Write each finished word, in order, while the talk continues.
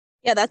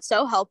Yeah, that's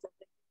so helpful.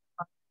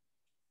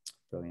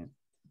 Brilliant.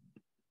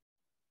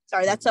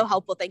 Sorry, that's so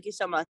helpful. Thank you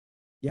so much.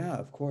 Yeah,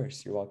 of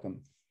course. You're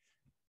welcome.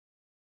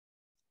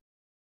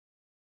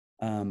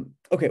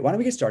 Okay, why don't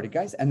we get started,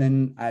 guys? And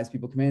then as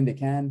people come in, they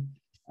can.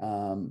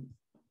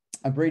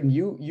 Braden,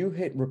 you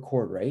hit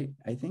record, right?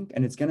 I think,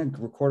 and it's gonna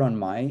record on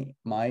my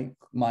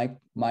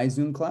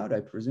Zoom cloud,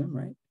 I presume,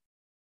 right?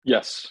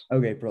 Yes.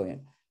 Okay,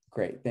 brilliant.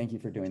 Great. Thank you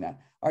for doing that.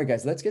 All right,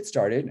 guys, let's get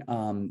started.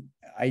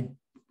 I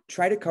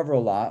try to cover a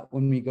lot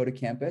when we go to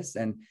campus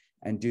and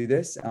do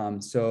this.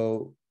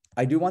 So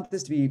I do want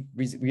this to be,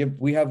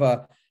 we have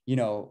a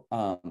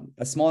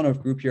small enough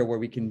group here where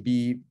we can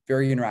be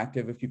very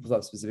interactive if people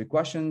have specific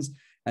questions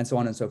and so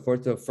on and so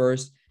forth. So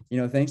first,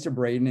 thanks to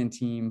Braden and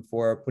team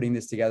for putting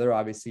this together.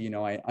 Obviously,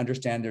 I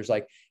understand there's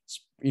like,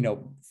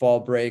 fall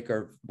break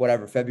or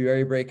whatever,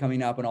 February break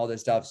coming up and all this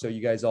stuff. So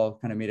you guys all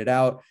kind of made it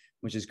out,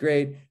 which is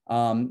great.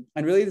 And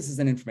really, this is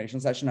an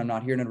informational session. I'm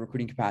not here in a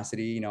recruiting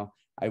capacity.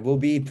 I will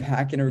be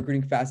back in a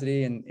recruiting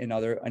capacity in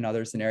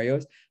other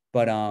scenarios.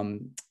 But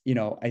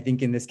I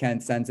think in this kind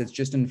of sense, it's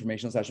just an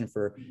informational session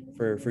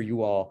for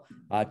you all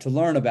to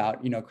learn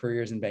about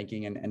careers in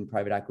banking and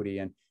private equity,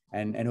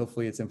 and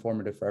hopefully it's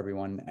informative for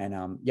everyone.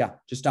 And yeah,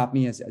 just stop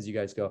me as you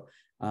guys go.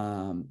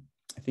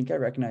 I think I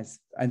recognize,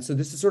 and so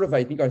this is sort of,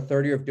 I think, our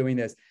third year of doing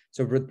this.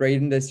 So with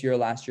Braden this year,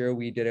 last year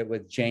we did it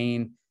with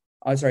Jane.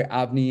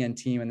 Avni and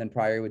team, and then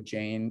prior with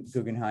Jane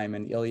Guggenheim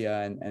and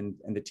Ilya and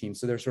the team.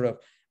 So there's sort of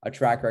a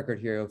track record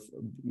here of,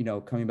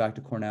 coming back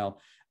to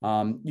Cornell.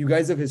 You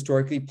guys have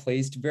historically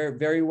placed very,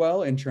 very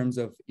well in terms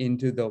of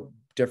into the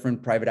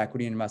different private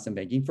equity and investment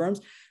banking firms.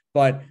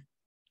 But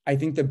I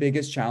think the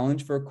biggest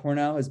challenge for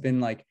Cornell has been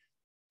like,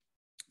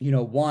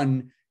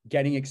 one,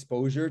 getting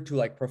exposure to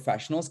like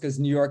professionals, because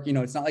New York,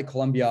 it's not like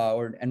Columbia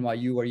or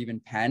NYU or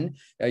even Penn,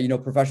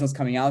 professionals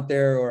coming out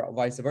there or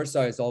vice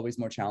versa is always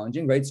more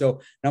challenging, right?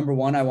 So number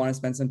one, I want to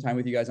spend some time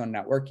with you guys on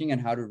networking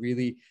and how to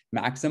really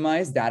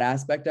maximize that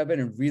aspect of it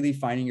and really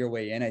finding your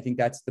way in. I think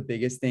that's the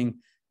biggest thing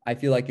I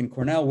feel like in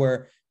Cornell,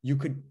 where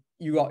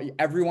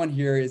everyone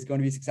here is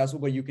going to be successful,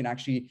 but you can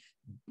actually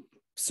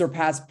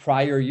surpass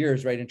prior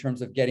years, right, in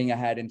terms of getting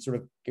ahead and sort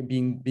of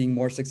being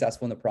more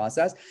successful in the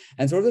process.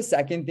 And sort of the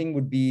second thing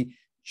would be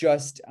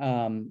just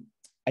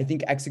I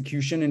think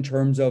execution in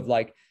terms of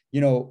like,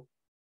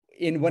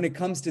 when it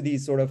comes to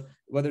these sort of,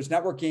 whether it's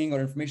networking or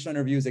informational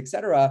interviews, et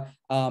cetera,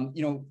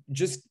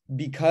 just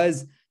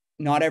because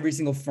not every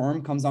single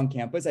firm comes on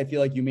campus, I feel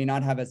like you may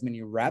not have as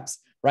many reps,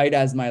 right,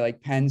 as my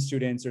like Penn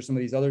students or some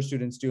of these other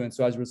students do. And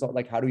so as a result,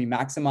 like, how do we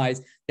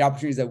maximize the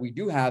opportunities that we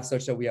do have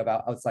such that we have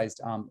outsized,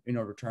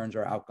 returns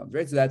or outcomes,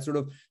 right? So that's sort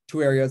of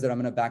two areas that I'm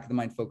going to back of the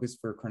mind focus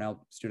for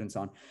Cornell students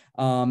on.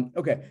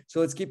 Okay, so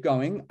let's keep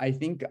going. I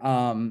think,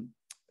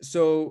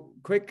 so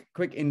quick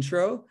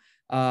intro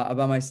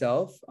about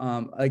myself.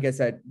 Like I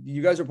said,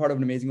 you guys are part of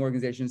an amazing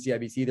organization,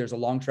 CIBC. There's a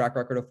long track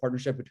record of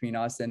partnership between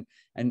us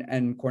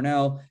and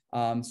Cornell.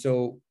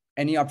 So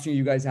any opportunity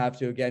you guys have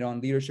to get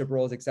on leadership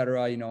roles, et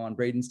cetera, on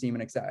Braden's team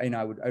and et cetera,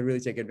 I really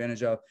take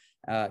advantage of,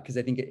 because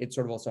I think it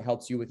sort of also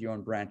helps you with your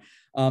own brand.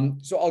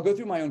 So I'll go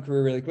through my own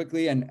career really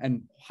quickly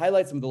and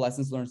highlight some of the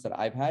lessons learned that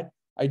I've had.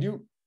 I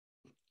do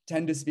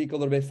tend to speak a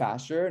little bit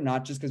faster,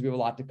 not just because we have a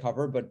lot to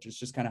cover, but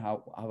just kind of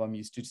how I'm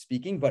used to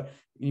speaking. But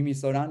you need me to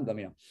slow down? Let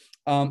me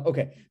know.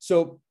 Okay,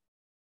 so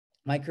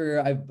my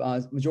career,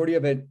 I've majority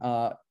of it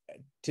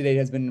to date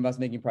has been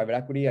investment banking, private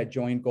equity. I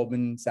joined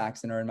Goldman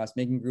Sachs in our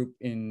investment banking group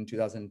in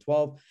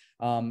 2012.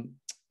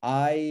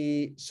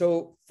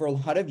 So for a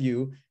lot of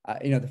you,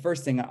 the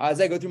first thing,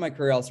 as I go through my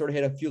career, I'll sort of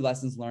hit a few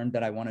lessons learned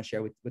that I want to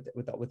share with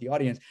the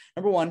audience.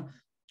 Number one,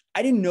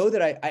 I didn't know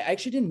that I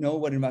actually didn't know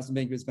what investment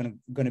banking was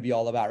going to be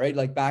all about, right?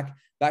 Like back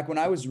when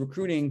I was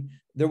recruiting,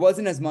 there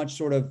wasn't as much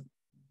sort of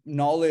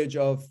knowledge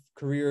of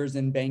careers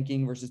in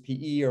banking versus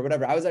PE or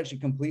whatever. I was actually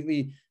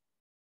completely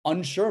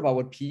unsure about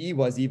what PE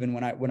was even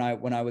when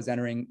I was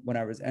entering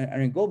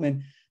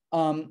Goldman.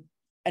 And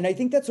I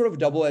think that's sort of a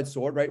double-edged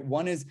sword, right?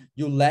 One is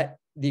you let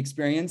the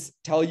experience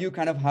tell you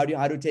kind of how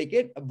to take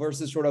it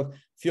versus sort of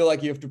feel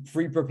like you have to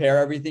pre-prepare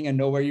everything and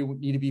know where you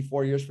need to be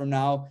 4 years from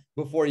now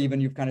before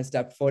even you've kind of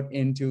stepped foot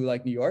into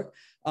like New York.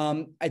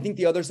 I think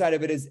the other side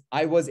of it is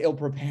I was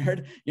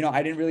ill-prepared.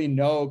 I didn't really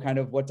know kind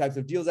of what types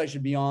of deals I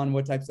should be on,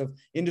 what types of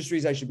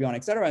industries I should be on,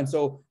 et cetera. And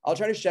so I'll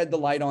try to shed the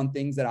light on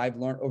things that I've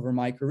learned over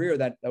my career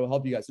that will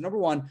help you guys. So number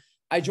one,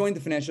 I joined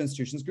the financial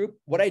institutions group.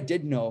 What I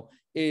did know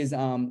is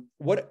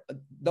what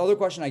the other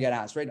question I get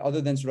asked, right?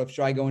 Other than sort of,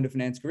 should I go into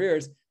finance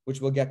careers, which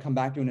we'll come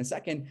back to in a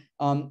second,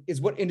 is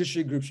what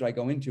industry group should I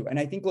go into? And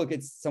I think, look,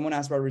 it's someone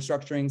asked about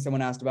restructuring,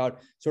 someone asked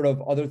about sort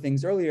of other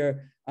things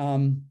earlier.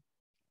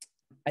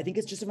 I think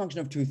it's just a function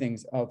of two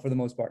things for the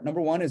most part. Number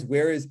one is,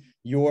 where is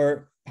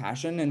your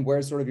passion and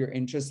where sort of your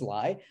interests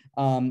lie?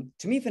 To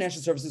me,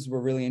 financial services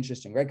were really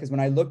interesting, right? Because when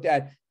I looked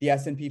at the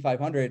S&P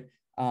 500,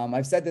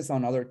 I've said this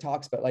on other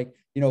talks, but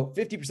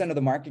 50% of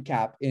the market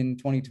cap in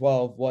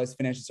 2012 was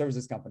financial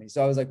services companies.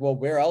 So I was like, well,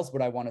 where else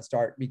would I want to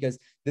start? Because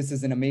this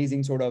is an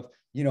amazing sort of,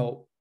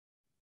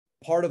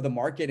 part of the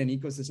market and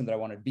ecosystem that I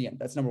wanted to be in.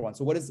 That's number one.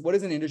 So what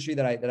is an industry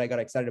that I got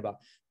excited about?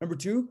 Number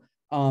two,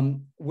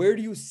 where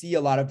do you see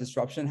a lot of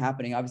disruption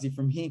happening? Obviously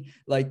for me,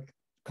 like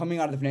coming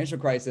out of the financial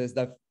crisis,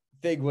 the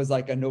FIG was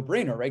like a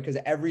no-brainer, right?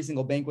 Because every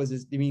single bank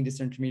was being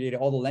disintermediated.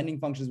 All the lending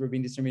functions were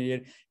being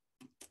disintermediated,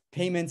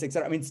 payments, et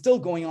cetera. I mean, still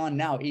going on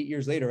now, 8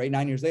 years later, right?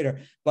 9 years later,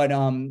 but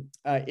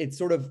it's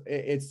sort of,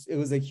 it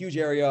was a huge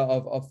area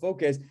of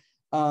focus.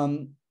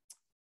 And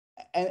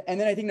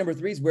then I think number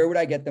three is where would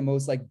I get the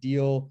most like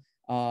deal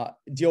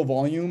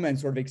volume and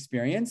sort of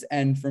experience?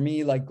 And for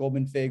me, like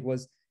Goldman FIG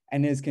was,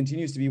 and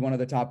continues to be one of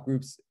the top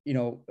groups,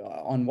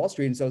 on Wall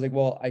Street. And so I was like,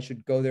 well, I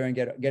should go there and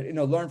get,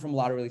 learn from a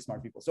lot of really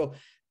smart people. So,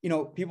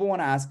 people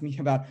want to ask me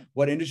about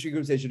what industry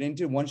groups they should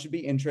into. One should be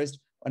interest.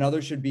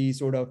 Another should be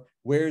sort of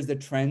where's the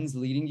trends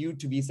leading you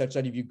to be such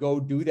that if you go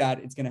do that,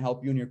 it's going to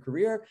help you in your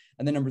career.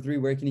 And then number three,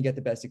 where can you get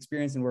the best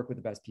experience and work with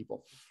the best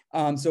people?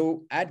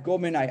 So at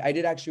Goldman, I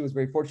was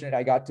very fortunate.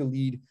 I got to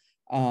lead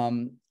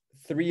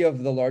 3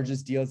 of the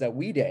largest deals that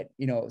we did,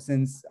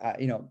 since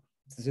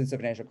the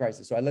financial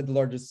crisis. So I led the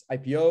largest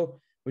IPO,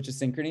 which is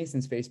Synchrony,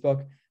 since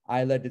Facebook.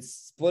 I led its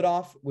split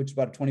off, which is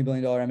about a $20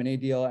 billion M&A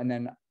deal, and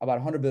then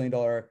about $20 billion,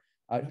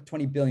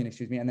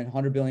 and then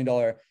 $100 billion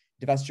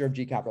divestiture of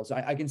G Capital. So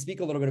I can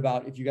speak a little bit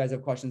about, if you guys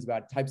have questions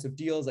about types of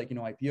deals, like,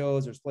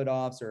 IPOs or split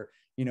offs or,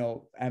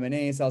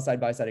 M&A, sell side,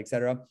 buy side, et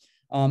cetera.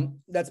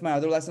 That's my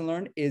other lesson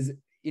learned is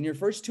in your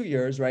first 2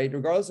 years, right?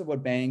 Regardless of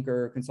what bank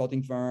or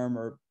consulting firm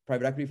or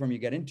private equity firm you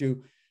get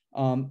into,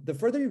 the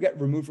further you get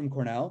removed from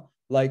Cornell,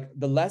 like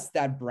the less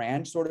that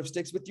brand sort of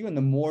sticks with you and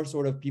the more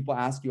sort of people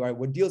ask you, all right,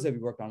 what deals have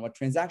you worked on? What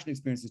transaction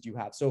experiences do you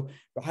have? So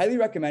I highly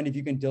recommend if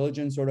you can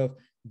diligence sort of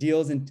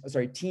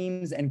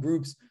teams and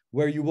groups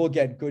where you will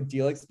get good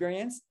deal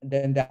experience,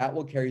 then that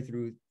will carry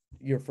through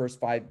your first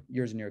 5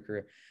 years in your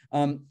career.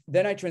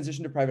 Then I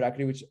transitioned to private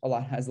equity, which a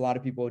lot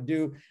of people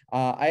do.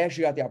 I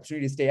actually got the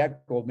opportunity to stay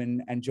at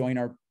Goldman and join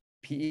our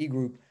PE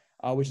group,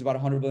 which is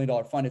about $100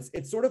 billion fund.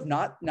 It's sort of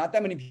not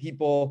that many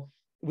people.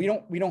 We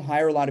don't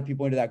hire a lot of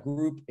people into that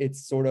group.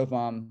 It's sort of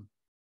I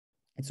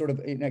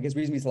guess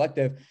reasonably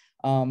selective.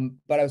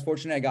 But I was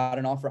fortunate I got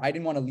an offer. I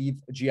didn't want to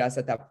leave GS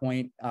at that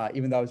point,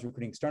 even though I was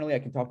recruiting externally. I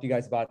can talk to you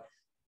guys about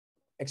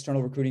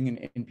external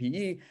recruiting in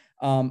PE.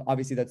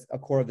 Obviously that's a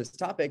core of this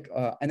topic.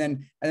 And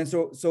then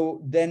sort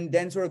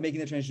of making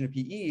the transition to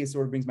PE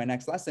sort of brings my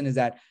next lesson is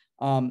that,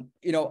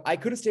 I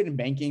could have stayed in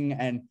banking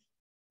and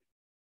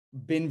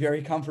been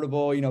very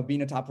comfortable,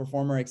 being a top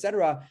performer, et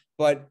cetera,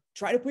 but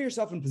try to put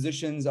yourself in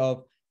positions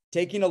of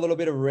taking a little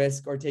bit of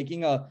risk or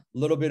taking a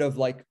little bit of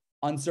like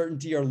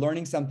uncertainty or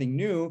learning something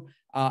new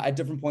at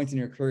different points in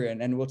your career.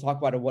 And we'll talk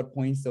about at what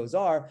points those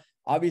are.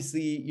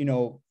 Obviously,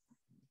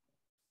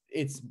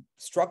 it's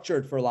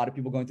structured for a lot of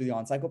people going through the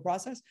on-cycle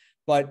process.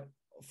 But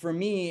for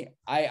me,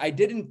 I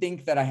didn't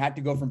think that I had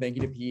to go from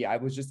banking to PE. I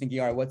was just thinking,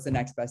 all right, what's the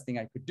next best thing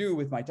I could do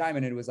with my time?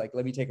 And it was like,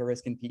 let me take a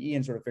risk in PE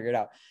and sort of figure it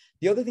out.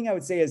 The other thing I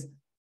would say is,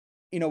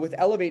 with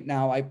Elevate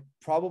now, I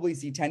probably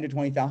see 10 to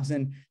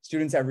 20,000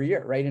 students every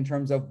year, right? In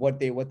terms of what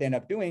they end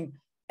up doing.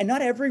 And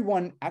not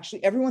everyone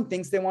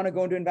thinks they want to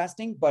go into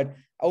investing, but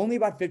only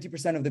about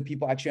 50% of the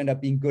people actually end up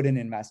being good in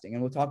investing.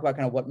 And we'll talk about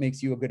kind of what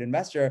makes you a good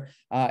investor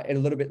a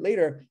little bit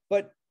later,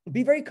 but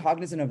be very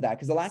cognizant of that.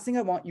 Because the last thing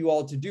I want you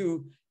all to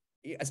do,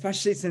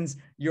 especially since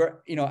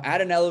you're,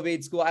 at an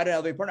Elevate school, at an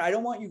Elevate partner, I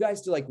don't want you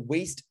guys to like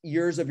waste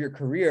years of your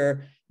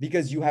career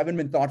because you haven't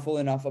been thoughtful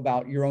enough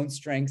about your own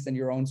strengths and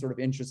your own sort of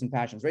interests and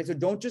passions, right? So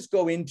don't just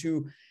go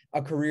into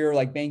a career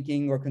like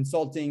banking or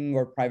consulting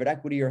or private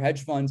equity or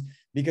hedge funds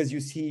because you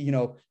see,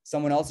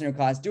 someone else in your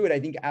class do it. I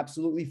think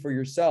absolutely for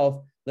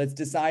yourself, let's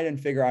decide and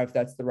figure out if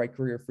that's the right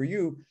career for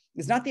you.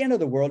 It's not the end of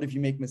the world if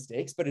you make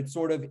mistakes, but it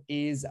sort of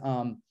is,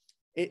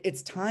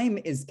 it's time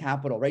is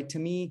capital, right? To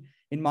me,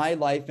 in my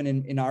life and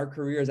in our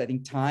careers, I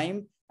think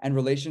time and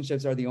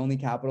relationships are the only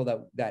capital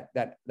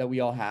that we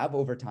all have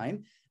over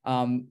time.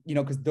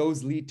 Because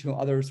those lead to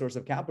other source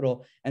of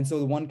capital. And so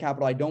the one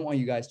capital I don't want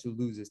you guys to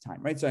lose is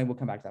time, right? So I will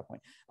come back to that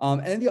point.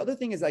 And then the other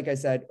thing is, like I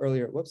said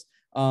earlier,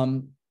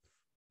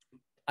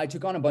 I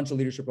took on a bunch of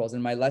leadership roles,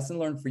 and my lesson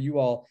learned for you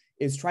all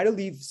is try to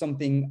leave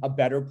something a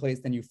better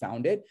place than you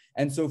found it.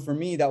 And so for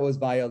me, that was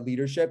via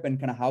leadership and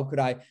kind of how could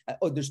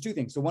there's two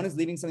things. So one is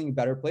leaving something a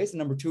better place. And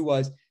number two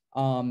was,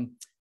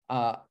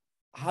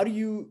 how do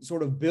you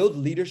sort of build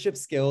leadership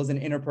skills and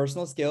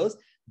interpersonal skills?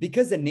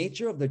 Because the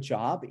nature of the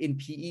job in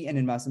PE and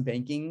investment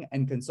banking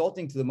and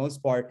consulting, to the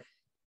most part,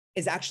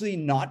 is actually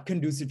not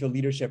conducive to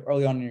leadership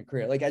early on in your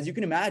career. Like, as you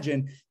can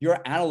imagine, you're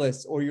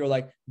analysts or you're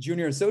like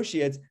junior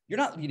associates, you're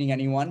not leading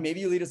anyone. Maybe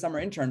you lead a summer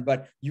intern,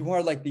 but you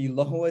are like the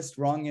lowest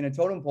rung in a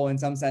totem pole in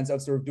some sense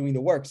of sort of doing the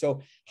work.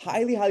 So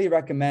highly, highly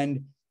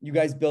recommend you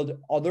guys build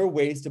other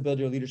ways to build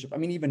your leadership. I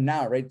mean, even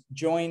now, right?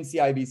 Join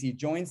CIBC,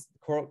 join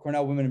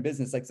Cornell Women in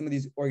Business, like some of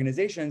these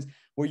organizations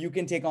where you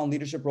can take on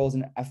leadership roles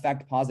and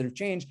affect positive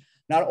change,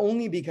 not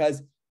only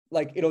because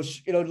like it'll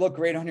look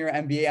great on your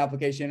MBA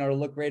application or it'll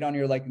look great on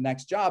your like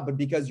next job, but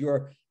because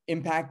you're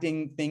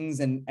impacting things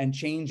and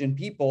change in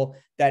people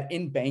that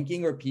in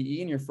banking or PE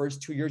in your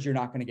first 2 years, you're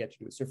not going to get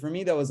to do. So for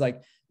me, that was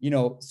like,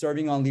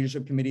 serving on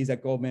leadership committees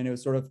at Goldman. It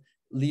was sort of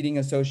leading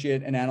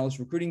associate and analyst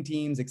recruiting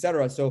teams, et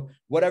cetera. So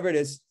whatever it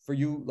is for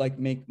you, like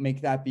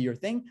make that be your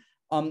thing.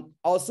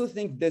 Also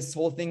think this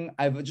whole thing,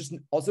 I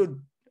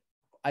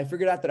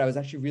figured out that I was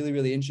actually really,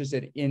 really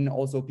interested in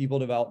also people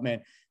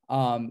development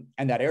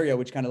and that area,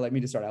 which kind of led me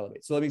to start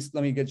Elevate. So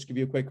let me just give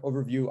you a quick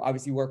overview.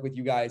 Obviously work with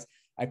you guys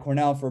at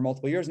Cornell for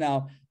multiple years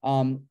now.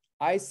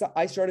 I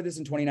started this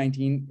in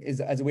 2019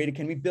 as a way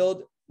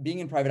to, being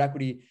in private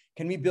equity,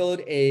 can we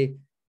build a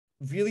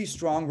really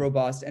strong,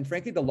 robust, and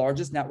frankly, the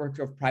largest network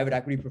of private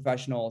equity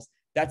professionals?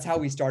 That's how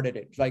we started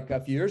it. Like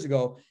a few years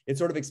ago, it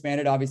sort of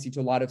expanded obviously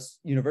to a lot of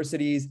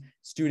universities,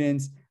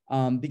 students,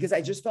 because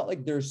I just felt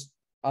like there's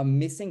a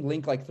missing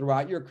link like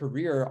throughout your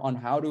career on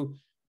how to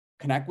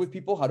connect with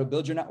people, how to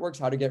build your networks,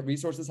 how to get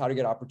resources, how to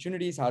get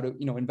opportunities, how to,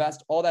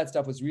 invest. All that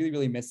stuff was really,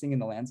 really missing in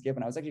the landscape.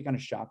 And I was actually kind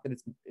of shocked that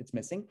it's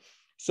missing.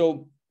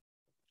 So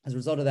as a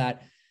result of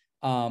that,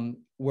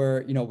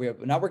 we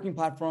have a networking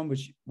platform,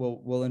 which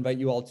we'll invite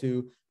you all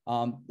to.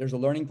 There's a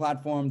learning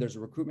platform, there's a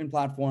recruitment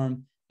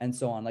platform, and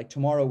so on. Like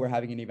tomorrow, we're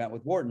having an event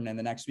with Wharton, and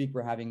the next week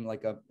we're having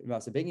like a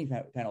banking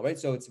panel, right?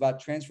 So it's about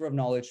transfer of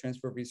knowledge,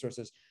 transfer of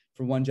resources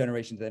from one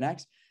generation to the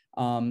next.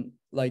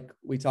 Like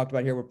we talked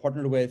about here, we're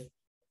partnered with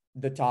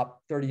the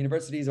top 30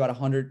 universities, about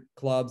 100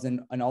 clubs,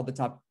 and all the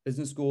top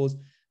business schools.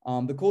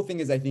 The cool thing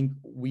is, I think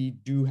we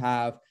do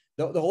have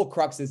the whole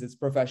crux is it's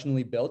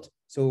professionally built.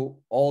 So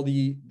all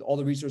the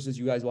resources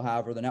you guys will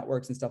have, or the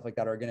networks and stuff like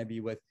that, are going to be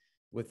with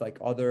like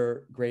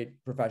other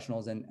great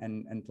professionals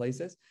and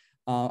places.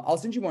 I'll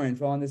send you more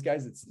info on this,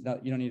 guys.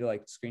 You don't need to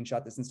like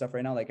screenshot this and stuff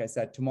right now. Like I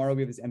said, tomorrow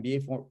we have this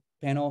MBA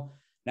panel.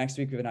 Next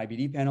week we have an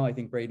IBD panel. I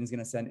think Braden's going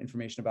to send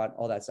information about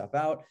all that stuff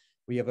out.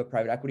 We have a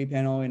private equity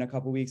panel in a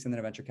couple of weeks, and then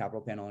a venture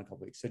capital panel in a couple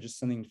of weeks. So just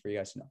something for you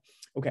guys to know.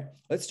 Okay,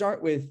 let's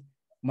start with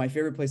my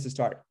favorite place to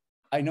start.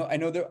 I know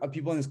there are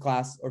people in this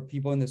class or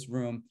people in this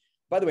room.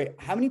 By the way,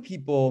 how many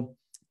people?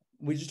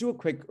 We just do a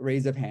quick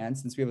raise of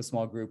hands since we have a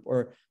small group,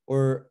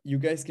 or you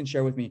guys can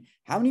share with me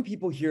how many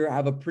people here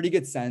have a pretty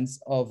good sense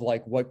of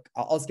like what.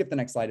 I'll skip the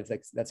next slide if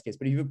that's the case,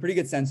 but you have a pretty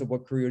good sense of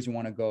what careers you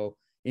want to go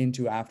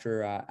into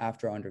after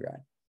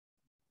undergrad.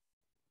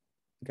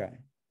 Okay.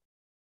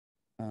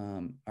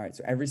 All right.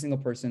 So every single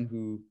person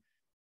who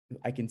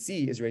I can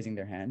see is raising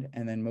their hand,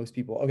 and then most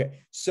people. Okay.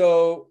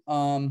 So,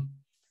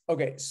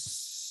 okay.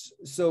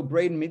 So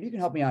Braden, maybe you can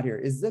help me out here.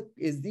 Is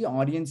the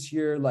audience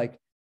here like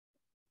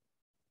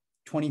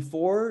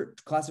 24,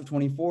 class of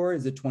 24?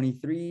 Is it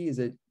 23? Is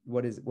it,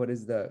 what is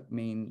the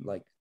main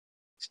like?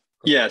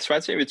 Yeah. So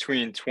I'd say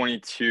between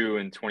 22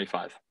 and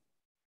 25.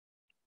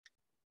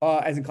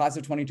 As in class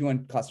of 22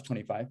 and class of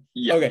 25.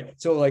 Yeah. Okay.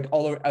 So like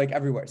all over, like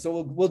everywhere.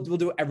 So we'll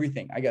do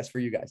everything, I guess, for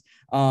you guys.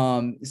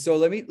 So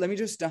let me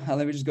just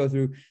go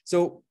through.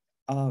 So,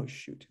 oh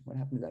shoot, what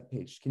happened to that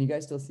page? Can you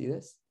guys still see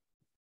this?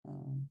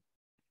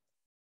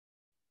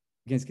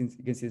 You can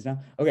see this now.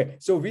 Okay.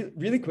 So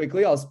really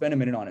quickly, I'll spend a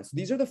minute on it. So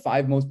these are the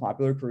 5 most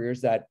popular careers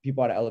that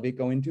people at Elevate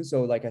go into.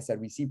 So like I said,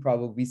 we see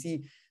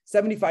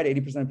 75 to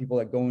 80% of people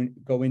that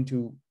go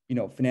into,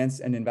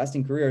 finance and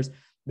investing careers.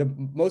 The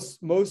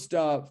most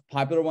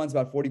popular ones,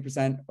 about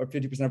 40% or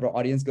 50% of our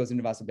audience goes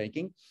into investment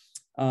banking.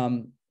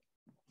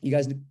 You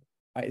guys,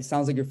 it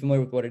sounds like you're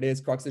familiar with what it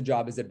is. Crux of the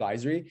job is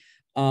advisory.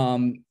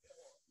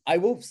 I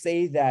will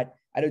say that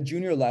at a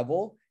junior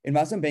level,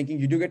 investment banking,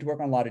 you do get to work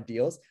on a lot of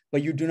deals,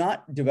 but you do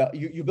not develop,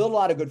 you build a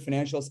lot of good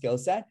financial skill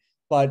set,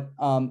 but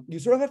you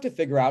sort of have to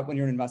figure out when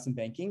you're in investment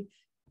banking,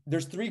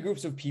 there's 3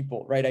 groups of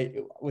people, right?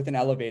 Within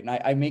Elevate, and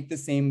I make the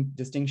same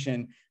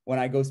distinction when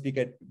I go speak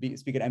at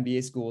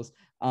MBA schools.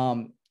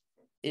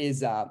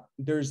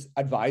 There's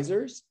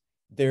advisors,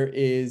 there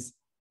is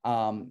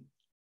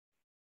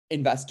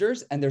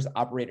investors, and there's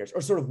operators,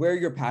 or sort of where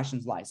your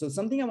passions lie. So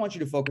something I want you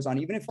to focus on,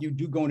 even if you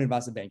do go into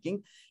investment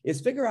banking, is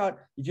figure out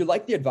if you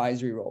like the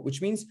advisory role,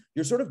 which means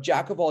you're sort of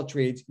jack of all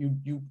trades.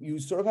 You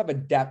sort of have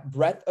a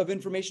breadth of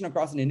information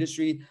across an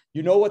industry.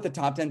 You know what the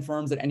top 10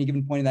 firms at any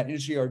given point in that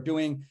industry are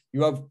doing.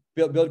 You have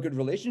built good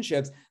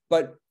relationships,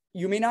 but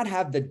you may not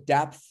have the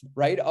depth,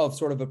 right, of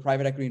sort of a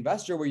private equity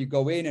investor where you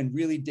go in and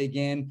really dig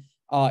in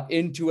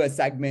into a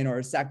segment or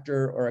a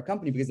sector or a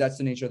company, because that's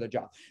the nature of the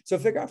job. So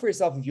figure out for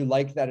yourself if you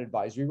like that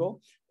advisory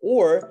role,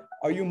 or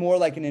are you more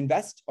like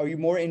are you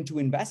more into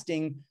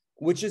investing,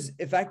 which is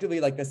effectively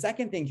like the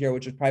second thing here,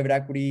 which is private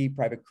equity,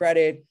 private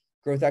credit,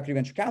 growth equity,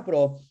 venture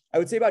capital. I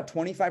would say about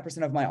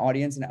 25% of my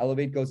audience in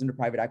Elevate goes into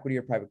private equity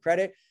or private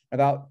credit.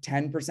 About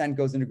 10%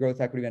 goes into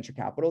growth equity, venture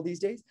capital these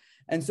days.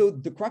 And so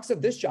the crux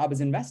of this job is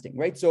investing,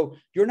 right? So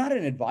you're not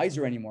an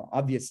advisor anymore,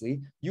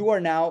 obviously. You are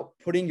now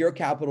putting your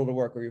capital to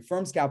work, or your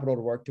firm's capital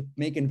to work, to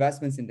make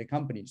investments into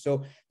companies.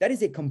 So that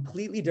is a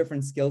completely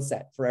different skill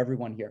set for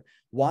everyone here.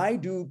 Why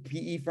do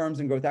PE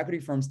firms and growth equity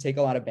firms take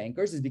a lot of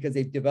bankers? Is because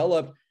they've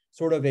developed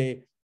sort of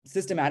a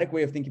systematic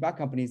way of thinking about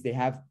companies. They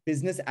have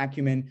business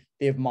acumen,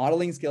 they have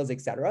modeling skills,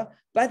 etc.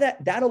 But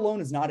that alone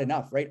is not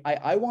enough, right?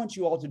 I want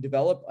you all to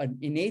develop an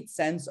innate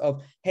sense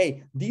of,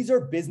 hey, these are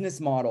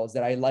business models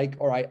that I like,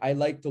 or I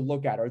like to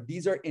look at, or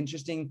these are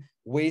interesting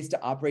ways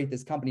to operate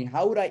this company.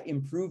 How would I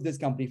improve this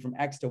company from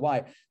X to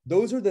Y?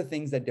 Those are the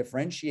things that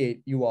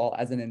differentiate you all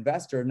as an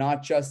investor,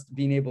 not just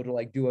being able to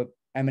like do a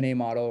M&A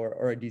model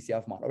or a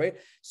DCF model, right?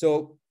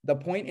 So the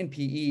point in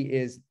PE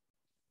is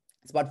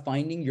it's about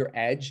finding your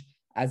edge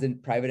as a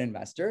private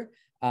investor,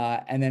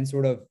 and then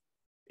sort of,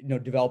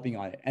 developing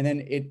on it. And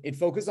then it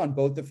focuses on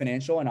both the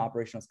financial and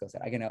operational skill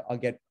set. Again,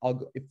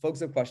 if folks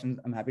have questions,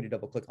 I'm happy to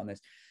double click on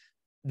this.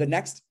 The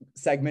next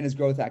segment is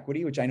growth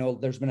equity, which I know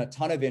there's been a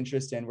ton of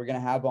interest in. We're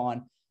going to have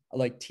on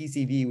like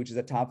TCV, which is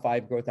a top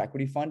 5 growth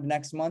equity fund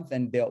next month.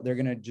 And we're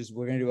going to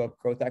do a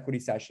growth equity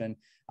session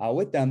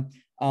with them.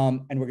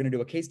 And we're going to do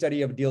a case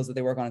study of deals that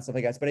they work on and stuff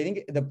like that. But I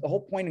think the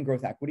whole point in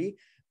growth equity,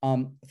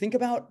 think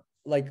about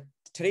like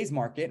today's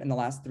market in the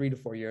last 3 to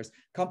 4 years,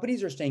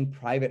 companies are staying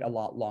private a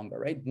lot longer,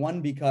 right?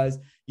 One, because,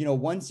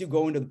 once you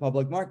go into the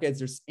public markets,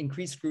 there's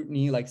increased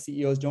scrutiny, like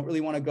CEOs don't really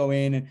want to go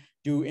in and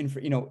do,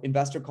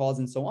 investor calls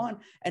and so on.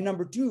 And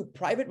number 2,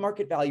 private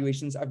market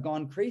valuations have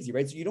gone crazy,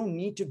 right? So you don't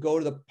need to go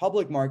to the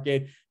public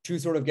market to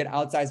sort of get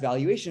outsized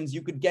valuations.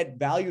 You could get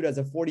valued as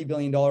a $40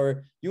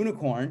 billion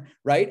unicorn,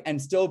 right?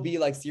 And still be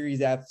like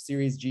Series F,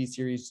 Series G,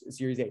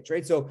 Series H,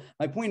 right? So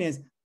my point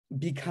is,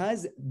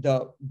 because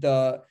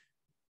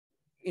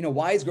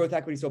why is growth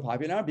equity so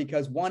popular now?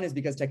 Because one is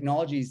because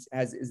technology is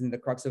in the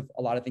crux of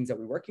a lot of things that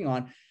we're working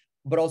on,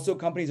 but also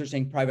companies are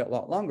staying private a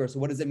lot longer. So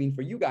what does it mean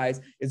for you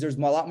guys is there's a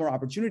lot more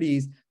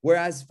opportunities.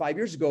 Whereas 5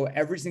 years ago,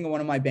 every single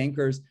one of my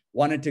bankers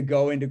wanted to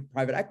go into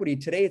private equity.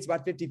 Today, it's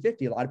about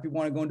 50-50. A lot of people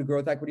want to go into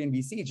growth equity and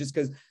VC just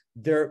because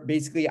they're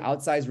basically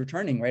outsized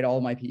returning, right? All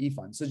of my PE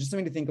funds. So just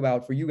something to think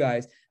about for you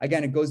guys.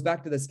 Again, it goes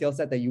back to the skill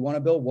set that you want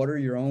to build. What are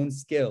your own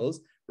skills?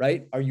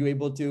 Right? Are you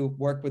able to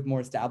work with more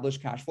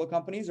established cash flow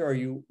companies, or are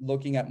you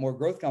looking at more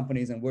growth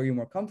companies, and where you're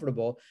more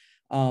comfortable?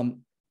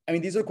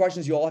 These are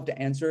questions you all have to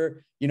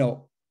answer,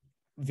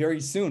 very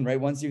soon,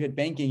 right? Once you hit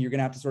banking, you're going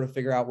to have to sort of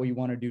figure out what you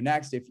want to do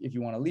next if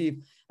you want to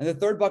leave. And the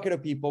third bucket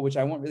of people, which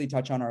I won't really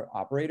touch on, are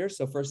operators.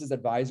 So first is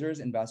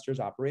advisors,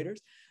 investors,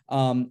 operators.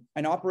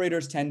 And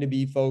operators tend to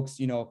be folks,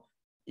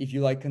 if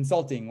you like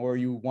consulting or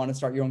you want to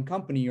start your own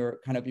company or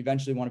kind of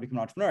eventually want to become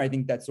an entrepreneur. I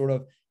think that sort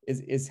of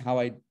is how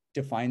I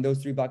define those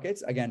 3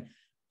 buckets. Again,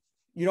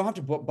 you don't have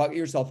to bucket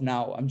yourself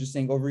now. I'm just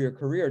saying over your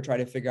career, try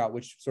to figure out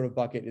which sort of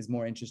bucket is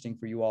more interesting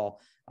for you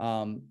all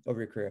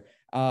over your career.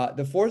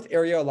 The fourth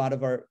area,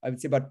 I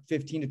would say about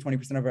 15 to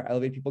 20% of our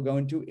Elevate people go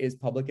into is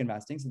public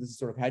investing. So this is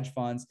sort of hedge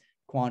funds,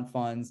 quant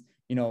funds,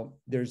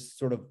 there's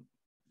sort of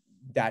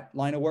that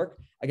line of work.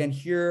 Again,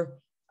 here,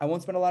 I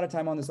won't spend a lot of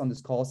time on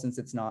this call since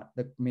it's not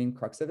the main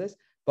crux of this,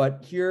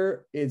 but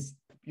here is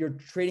you're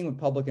trading with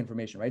public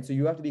information, right? So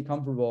you have to be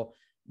comfortable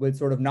with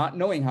sort of not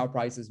knowing how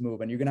prices move.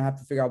 And you're going to have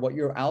to figure out what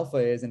your alpha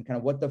is and kind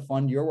of what the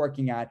fund you're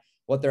working at,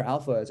 what their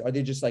alpha is. Are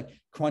they just like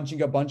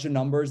crunching a bunch of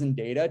numbers and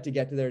data to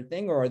get to their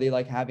thing? Or are they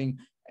like having,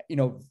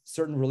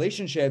 certain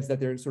relationships that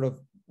they're sort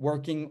of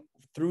working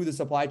through the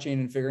supply chain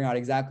and figuring out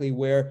exactly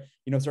where,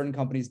 certain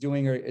companies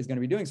doing or is going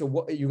to be doing.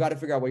 So you got to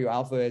figure out what your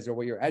alpha is or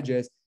what your edge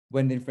is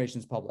when the information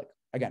is public.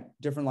 Again,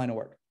 different line of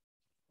work.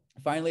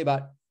 Finally,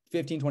 about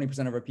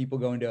 15-20% of our people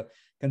go into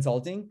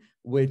consulting,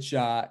 which,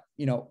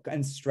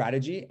 and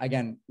strategy.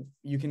 Again,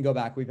 you can go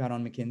back. We've had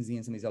on McKinsey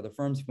and some of these other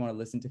firms if you want to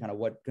listen to kind of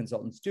what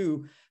consultants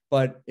do,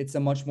 but it's a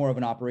much more of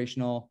an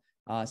operational,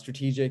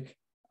 strategic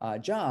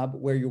job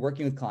where you're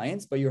working with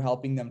clients, but you're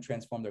helping them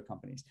transform their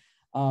companies.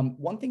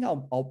 One thing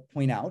I'll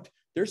point out,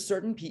 there's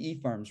certain PE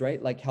firms,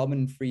 right? Like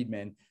Hellman &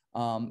 Friedman,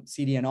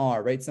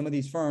 CD&R, right? Some of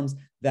these firms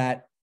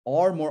that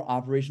are more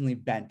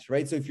operationally bent,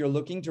 right? So if you're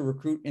looking to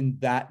recruit in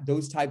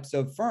those types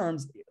of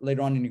firms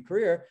later on in your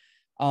career,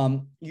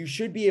 you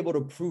should be able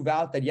to prove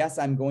out that, yes,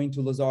 I'm going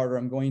to Lazard or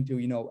I'm going to,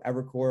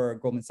 Evercore or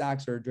Goldman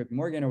Sachs or JP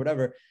Morgan or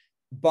whatever,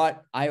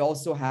 but I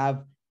also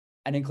have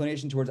an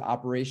inclination towards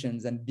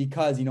operations. And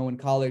because, in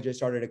college, I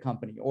started a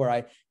company, or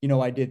I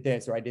did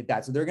this or I did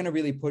that. So they're going to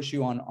really push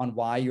you on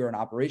why you're an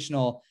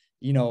operational,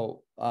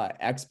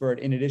 expert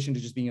in addition to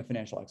just being a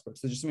financial expert.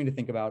 So just something to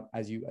think about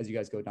as you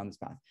guys go down this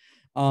path.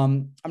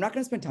 I'm not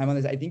going to spend time on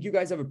this. I think you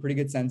guys have a pretty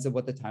good sense of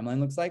what the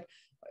timeline looks like.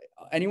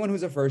 Anyone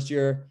who's a first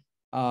year,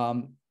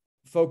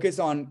 focus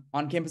on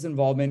on-campus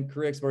involvement,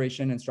 career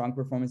exploration, and strong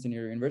performance in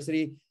your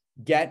university.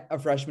 Get a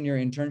freshman year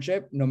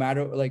internship, no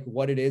matter like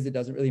what it is, it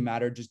doesn't really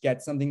matter. Just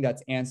get something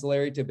that's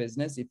ancillary to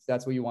business if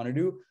that's what you want to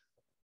do.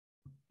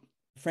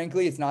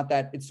 Frankly, it's not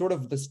that, it's sort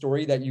of the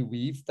story that you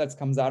weave that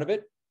comes out of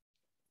it.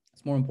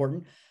 It's more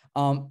important.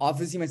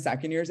 Obviously, my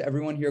second years,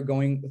 everyone here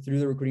going through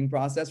the recruiting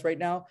process right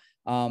now.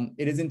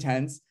 It is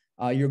intense.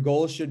 Your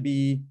goals should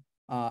be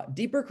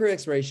deeper career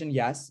exploration,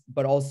 yes,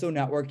 but also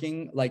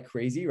networking like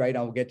crazy, right?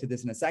 I'll get to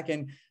this in a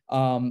second.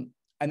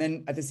 And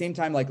then at the same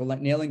time, like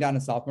nailing down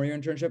a sophomore year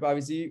internship,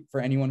 obviously, for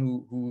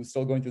anyone who's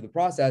still going through the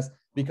process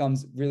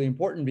becomes really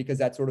important because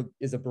that sort of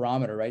is a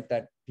barometer, right?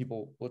 That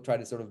people will try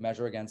to sort of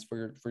measure against for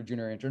your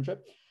junior internship.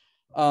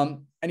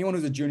 Anyone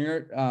who's a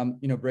junior,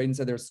 Braden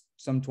said there's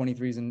some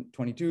 23s and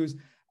 22s.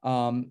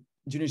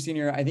 Junior,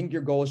 senior, I think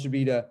your goal should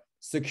be to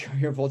secure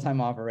your full-time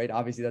offer, right?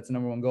 Obviously, that's the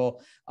number one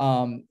goal.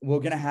 We're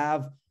going to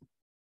have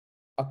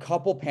a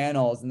couple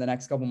panels in the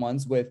next couple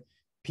months with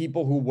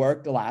people who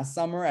worked last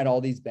summer at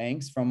all these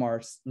banks from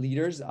our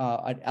leaders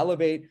at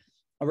Elevate.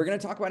 And we're going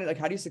to talk about it, like,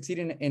 how do you succeed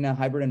in a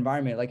hybrid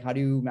environment? Like, how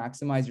do you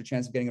maximize your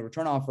chance of getting a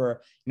return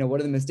offer? What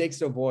are the mistakes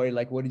to avoid?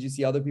 Like, what did you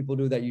see other people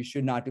do that you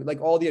should not do?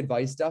 Like, all the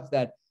advice stuff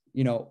that,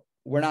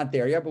 we're not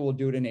there yet, but we'll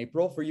do it in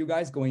April for you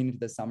guys going into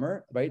the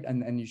summer, right?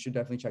 And you should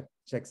definitely check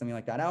something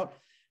like that out.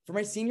 For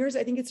my seniors,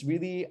 I think it's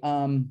really,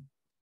 and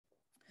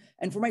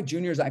for my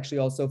juniors, actually,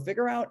 also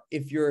figure out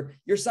if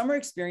your summer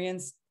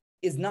experience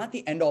is not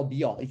the end all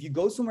be all. If you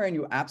go somewhere and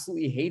you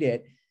absolutely hate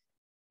it,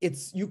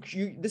 this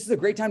is a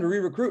great time to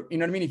re-recruit. You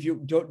know what I mean? If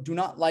you do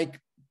not like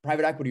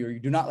private equity, or you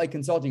do not like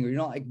consulting, or you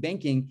don't like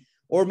banking,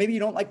 or maybe you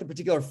don't like the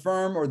particular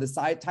firm or the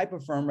type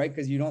of firm, right?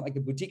 Because you don't like a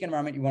boutique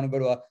environment, you want to go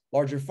to a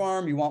larger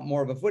firm, you want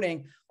more of a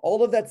footing.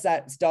 All of that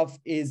stuff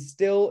is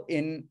still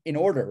in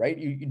order, right?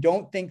 You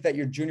don't think that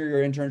your junior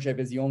year internship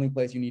is the only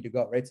place you need to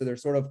go, right? So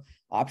there's sort of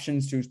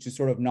options to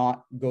sort of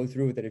not go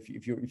through with it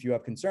if you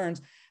have concerns.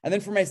 And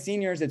then for my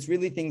seniors, it's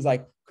really things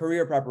like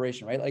career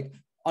preparation, right? Like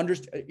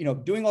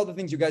doing all the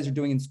things you guys are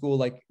doing in school,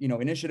 like,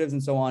 initiatives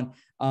and so on.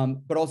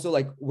 But also,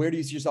 like, where do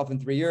you see yourself in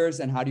 3 years,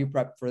 and how do you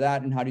prep for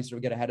that? And how do you sort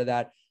of get ahead of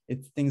that?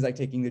 It's things like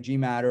taking the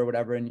GMAT or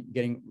whatever and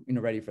getting,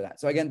 ready for that.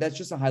 So again, that's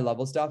just a high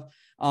level stuff.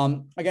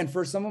 Again,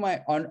 for some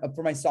of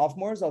for my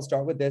sophomores, I'll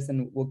start with this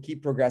and we'll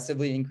keep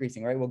progressively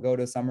increasing, right? We'll go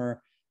to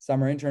summer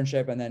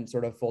internship and then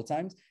sort of full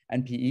times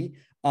and PE.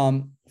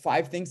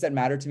 5 things that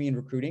matter to me in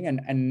recruiting.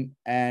 And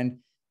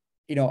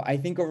I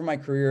think over my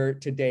career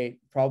to date,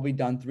 probably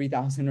done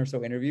 3,000 or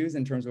so interviews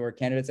in terms of our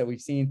candidates that we've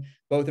seen,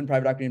 both in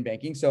private equity and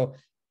banking. So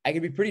I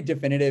can be pretty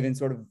definitive in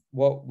sort of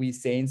what we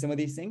say in some of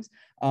these things.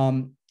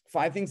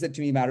 5 things that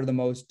to me matter the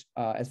most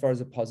as far as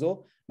a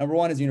puzzle. Number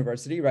 1 is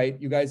university, right?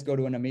 You guys go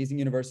to an amazing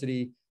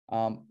university,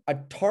 a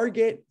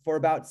target for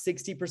about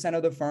 60%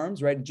 of the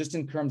firms, right? Just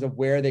in terms of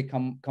where they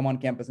come on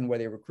campus and where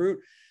they recruit.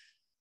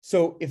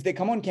 So if they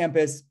come on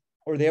campus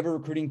or they have a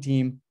recruiting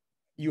team,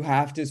 you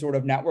have to sort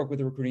of network with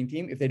the recruiting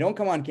team. If they don't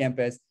come on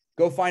campus,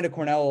 go find a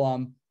Cornell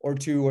alum or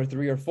 2 or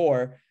 3 or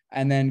 4,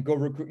 and then go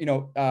recruit,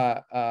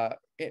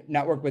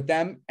 network with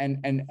them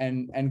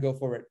and go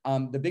forward.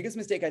 The biggest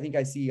mistake I think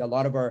I see a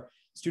lot of our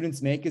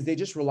students make is they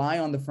just rely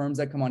on the firms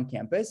that come on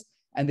campus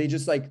and they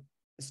just like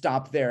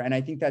stop there. And I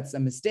think that's a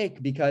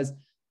mistake because,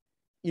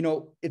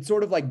 it's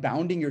sort of like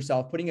bounding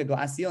yourself, putting a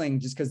glass ceiling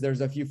just because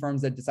there's a few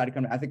firms that decide to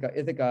come to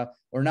Ithaca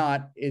or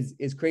not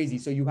is crazy.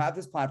 So you have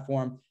this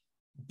platform.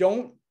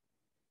 Don't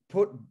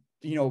put,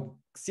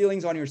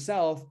 ceilings on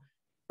yourself.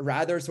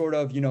 Rather sort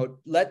of,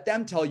 let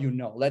them tell you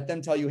no. Let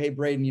them tell you, hey,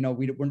 Braden,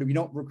 we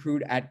don't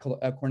recruit at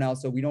Cornell,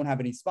 so we don't have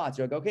any spots.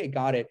 You're like, okay,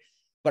 got it.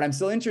 But I'm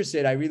still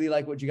interested. I really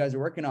like what you guys are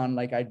working on.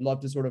 Like, I'd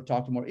love to sort of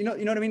talk to more, you know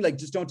what I mean? Like,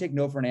 just don't take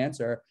no for an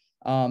answer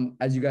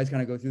as you guys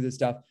kind of go through this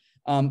stuff.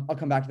 I'll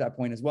come back to that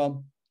point as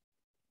well.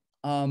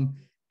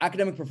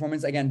 Academic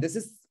performance. Again, this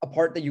is a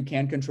part that you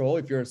can control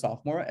if you're a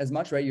sophomore as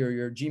much, right?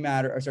 Your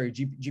GMAT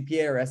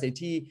GPA or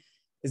SAT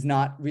is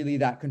not really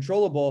that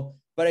controllable.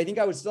 But I think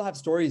I would still have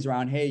stories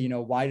around, hey,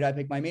 why did I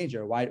pick my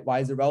major? Why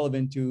is it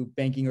relevant to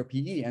banking or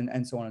PE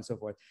and so on and so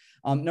forth.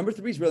 Number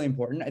 3 is really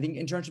important. I think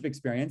internship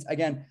experience.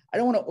 Again, I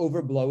don't want to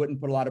overblow it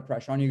and put a lot of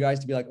pressure on you guys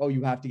to be like, oh,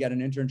 you have to get an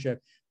internship.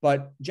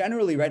 But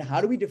generally, right,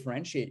 how do we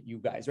differentiate you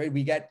guys, right?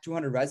 We get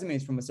 200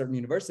 resumes from a certain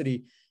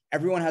university.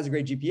 Everyone has a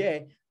great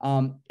GPA.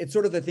 It's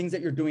sort of the things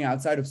that you're doing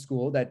outside of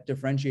school that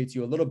differentiates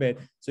you a little bit.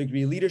 So it could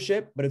be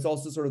leadership, but it's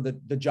also sort of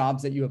the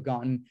jobs that you have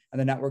gotten and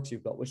the networks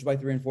you've built, which is why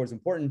 3 and 4 is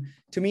important.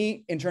 To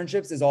me,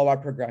 internships is all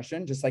about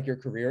progression, just like your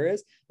career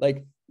is.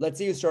 Like, let's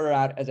say you started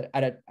out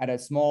at a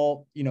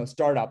small,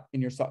 startup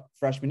in your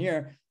freshman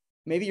year.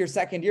 Maybe your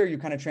second year, you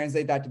kind of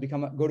translate that to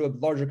go to a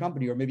larger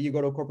company, or maybe you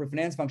go to a corporate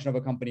finance function of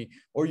a company,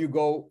 or you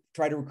go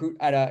try to recruit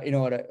at a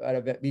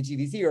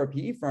VC or a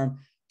PE firm.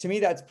 To me,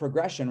 that's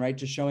progression, right?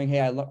 Just showing, hey,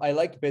 I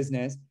like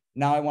business.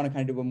 Now I want to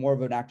kind of do more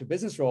of an active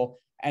business role.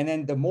 And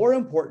then the more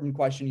important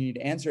question you need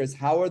to answer is,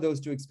 how are those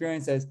 2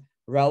 experiences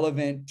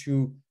relevant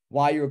to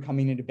why you're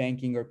coming into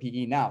banking or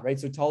PE now, right?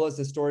 So tell us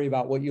a story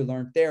about what you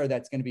learned there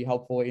that's going to be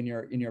helpful in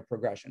your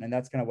progression. And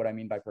that's kind of what I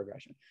mean by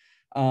progression.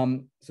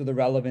 So the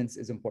relevance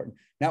is important.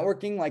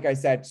 Networking, like I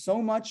said,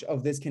 so much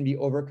of this can be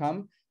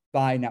overcome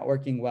by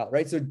networking well,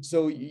 right? So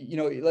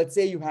let's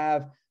say you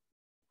have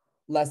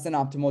less than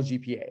optimal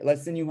GPA.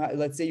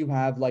 Let's say you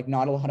have like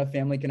not a lot of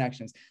family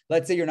connections.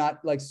 Let's say you're not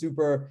like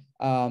super,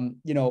 have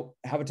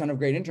a ton of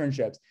great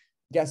internships.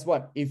 Guess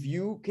what? If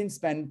you can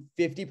spend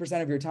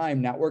 50% of your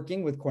time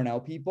networking with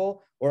Cornell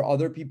people or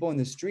other people in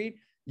the street,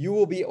 you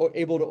will be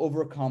able to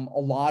overcome a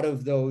lot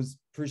of those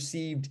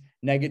perceived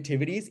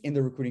negativities in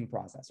the recruiting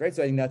process, right?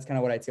 So I think that's kind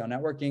of what I'd say on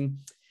networking.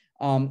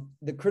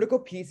 The critical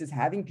piece is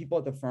having people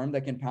at the firm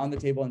that can pound the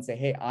table and say,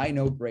 hey, I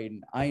know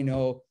Braden. I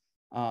know,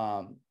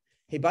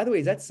 hey, by the way,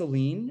 is that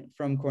Celine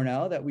from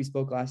Cornell that we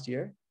spoke last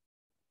year?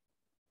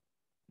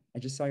 I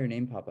just saw your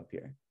name pop up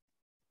here.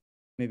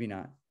 maybe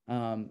not.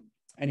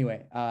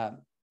 Anyway,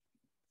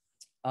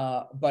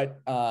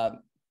 but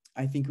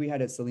I think we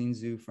had a Celine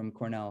Zhu from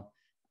Cornell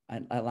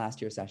at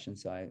last year's session.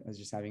 So I was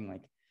just having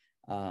like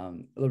a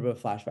little bit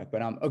of flashback,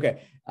 but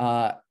okay.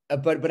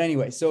 But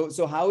anyway,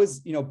 so how is,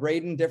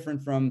 Braden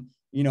different from,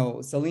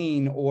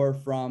 Celine or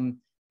from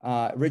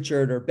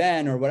Richard or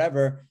Ben or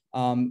whatever?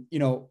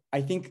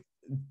 I think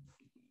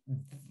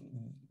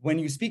when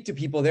you speak to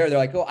people there, they're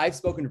like, oh, I've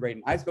spoken to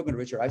Braden, I've spoken to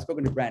Richard, I've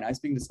spoken to Brent, I've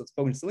spoken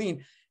to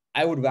Celine.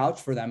 I would vouch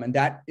for them. And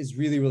that is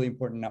really, really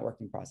important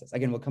networking process.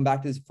 Again, we'll come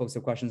back to this, folks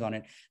have questions on it.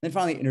 And then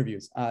finally,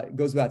 interviews. It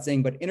goes without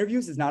saying, but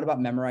interviews is not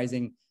about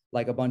memorizing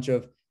like a bunch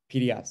of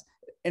PDFs.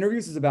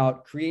 Interviews is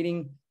about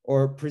creating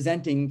or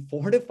presenting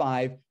 4 to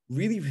 5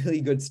 really,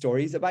 really good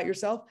stories about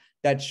yourself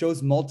that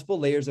shows multiple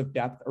layers of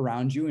depth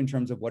around you in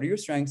terms of what are your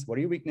strengths, what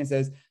are your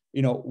weaknesses,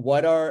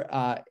 what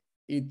are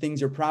things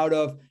you're proud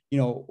of.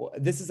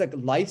 This is like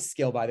life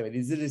skill, by the way.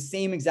 These are the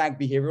same exact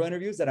behavioral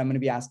interviews that I'm going to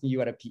be asking you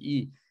at a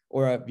PE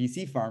or a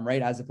VC firm,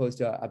 right? As opposed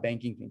to a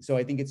banking thing. So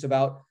I think it's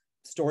about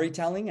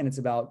storytelling and it's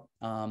about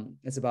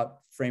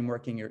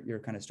frameworking your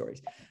kind of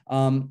stories.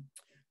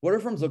 What are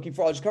firms looking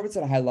for? I'll just cover this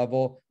at a high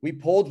level. We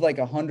polled like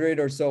 100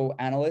 or so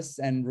analysts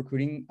and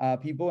recruiting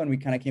people, and we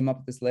kind of came up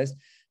with this list.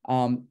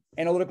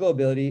 Analytical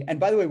ability. And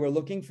by the way, we're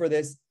looking for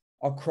this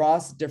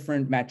across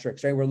different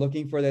metrics, right? We're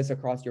looking for this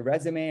across your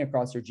resume,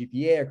 across your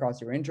GPA,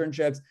 across your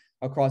internships,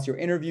 across your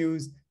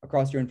interviews,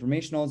 across your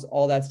informationals,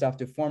 all that stuff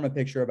to form a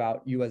picture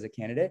about you as a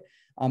candidate.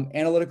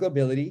 Analytical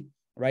ability,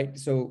 right?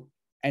 So,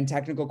 and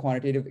technical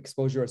quantitative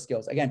exposure or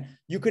skills. Again,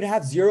 you could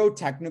have 0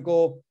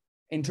 technical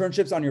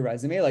internships on your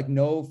resume, like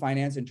no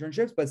finance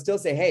internships, but still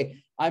say,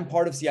 hey, I'm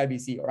part of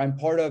CIBC, or I'm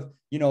part of,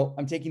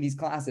 I'm taking these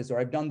classes, or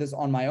I've done this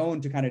on my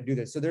own to kind of do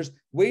this. So there's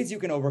ways you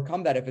can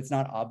overcome that if it's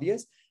not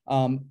obvious,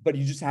 but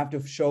you just have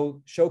to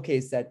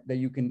showcase that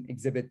you can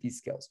exhibit these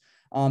skills.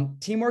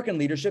 Teamwork and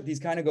leadership, these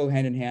kind of go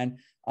hand in hand.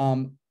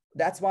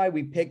 That's why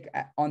we pick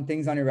on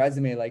things on your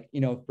resume, like,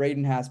 if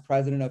Braden has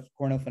president of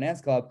Cornell Finance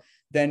Club,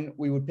 then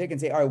we would pick and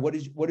say, all right, what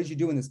did you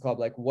do in this club?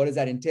 Like, what does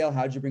that entail?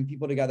 How did you bring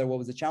people together? What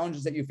was the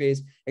challenges that you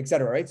faced, et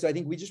cetera, right? So I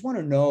think we just want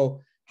to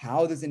know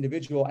how this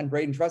individual, and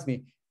Braden, trust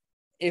me,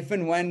 if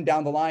and when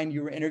down the line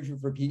you were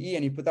interviewed for PE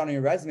and you put that on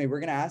your resume, we're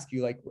going to ask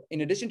you, like,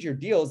 in addition to your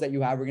deals that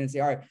you have, we're going to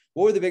say, all right,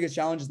 what were the biggest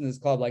challenges in this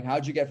club? Like,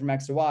 how'd you get from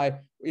X to Y?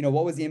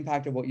 What was the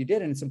impact of what you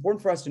did? And it's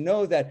important for us to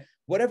know that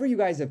whatever you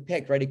guys have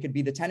picked, right? It could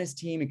be the tennis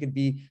team, it could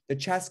be the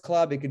chess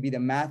club, it could be the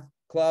math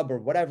club or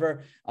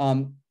whatever.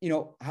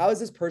 How is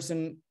this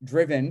person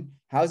driven?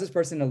 How is this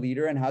person a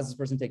leader? And how does this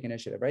person take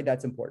initiative, right?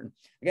 That's important.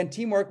 Again,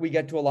 teamwork, we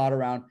get to a lot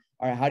around,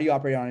 all right, how do you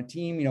operate on a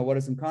team? What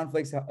are some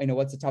conflicts?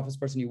 What's the toughest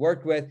person you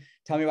worked with?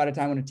 Tell me about a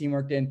time when a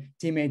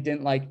teammate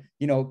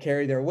didn't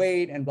carry their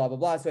weight and blah, blah,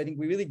 blah. So I think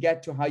we really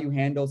get to how you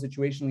handle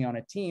situationally on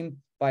a team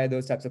via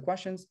those types of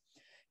questions.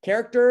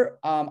 Character,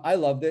 I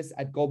love this.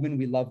 At Goldman,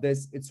 we love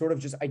this. It's sort of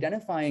just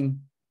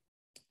identifying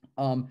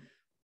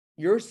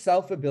your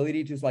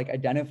self-ability to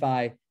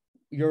identify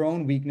your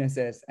own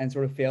weaknesses and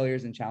sort of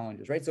failures and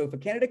challenges, right? So if a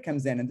candidate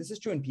comes in, and this is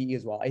true in PE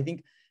as well,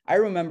 I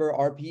remember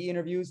our PE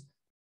interviews,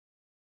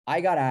 I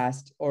got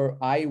asked, or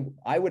I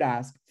would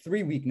ask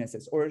 3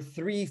 weaknesses or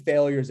 3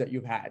 failures that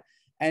you've had.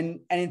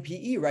 And in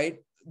PE, right,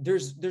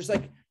 there's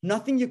like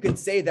nothing you could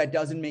say that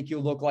doesn't make you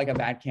look like a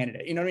bad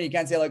candidate. You know what I mean? You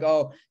can't say like,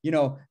 oh,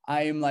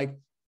 I am like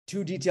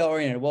too detail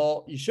oriented.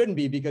 Well, you shouldn't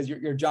be, because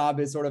your job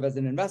is sort of as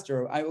an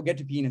investor. I will get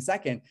to PE in a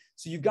second.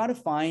 So you've got to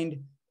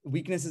find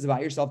weaknesses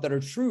about yourself that are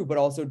true, but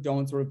also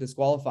don't sort of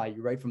disqualify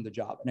you right from the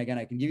job. And again,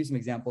 I can give you some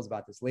examples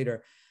about this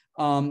later.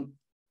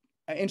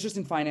 Interest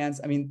in finance.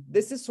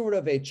 This is sort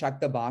of a check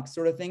the box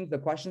sort of thing. The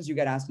questions you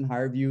get asked in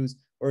hire reviews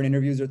or in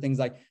interviews are things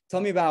like, tell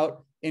me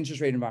about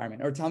interest rate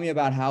environment, or tell me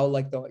about how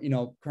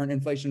the current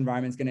inflation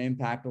environment is going to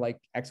impact like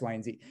X, Y,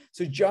 and Z.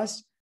 So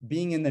just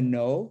being in the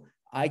know.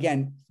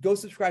 Again, go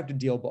subscribe to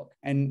Deal Book,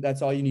 and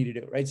that's all you need to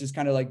do, right? It's just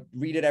kind of like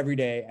read it every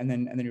day, and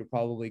then you're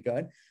probably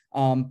good.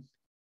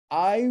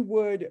 I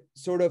would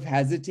sort of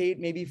hesitate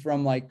maybe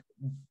from like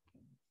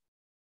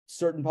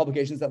certain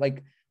publications that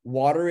like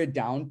water it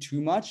down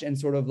too much and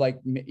sort of like,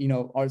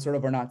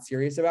 are not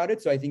serious about it.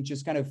 So I think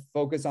just kind of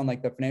focus on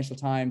like the Financial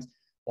Times,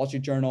 Wall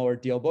Street Journal, or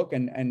Deal Book,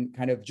 and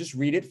kind of just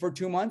read it for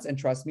 2 months. And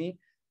trust me,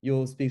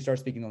 you'll start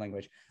speaking the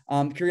language.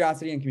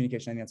 Curiosity and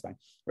communication, I think that's fine.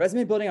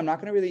 Resume building, I'm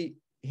not going to really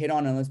hit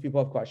on unless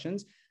people have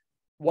questions.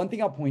 One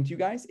thing I'll point to you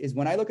guys is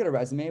when I look at a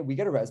resume, we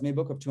get a resume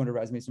book of 200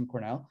 resumes from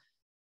Cornell.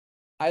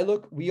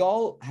 We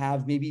all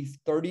have maybe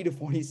 30 to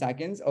 40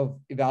 seconds of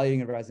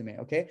evaluating a resume.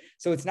 Okay.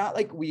 So it's not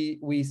like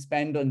we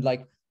spend on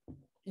like,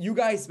 you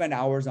guys spend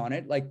hours on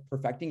it, like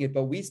perfecting it,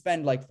 but we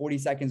spend like 40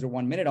 seconds or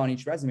 1 minute on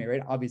each resume,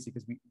 right? Obviously,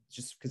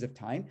 because of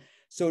time.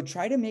 So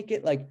try to make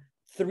it like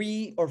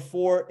 3 or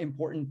 4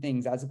 important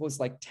things as opposed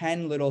to like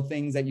 10 little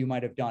things that you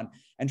might have done,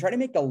 and try to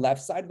make the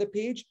left side of the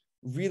page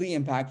really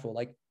impactful,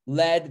 like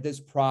led this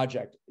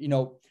project,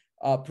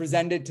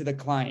 presented to the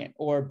client,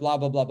 or blah,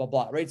 blah, blah, blah,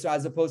 blah, right? So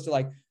as opposed to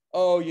like,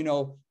 oh,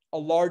 a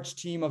large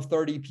team of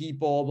 30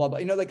 people, blah, blah,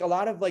 like a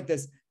lot of like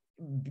this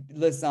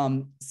what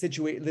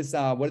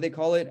do they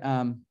call it?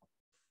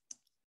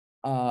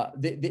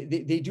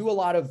 they do a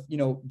lot of,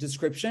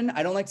 description.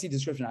 I don't like to see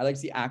description. I like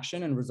to see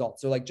action and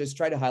results. So like, just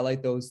try to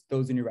highlight those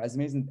in your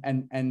resumes,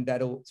 and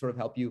that'll sort of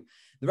help you.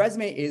 The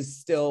resume is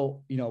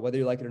still, whether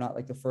you like it or not,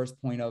 like the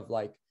first point of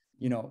like,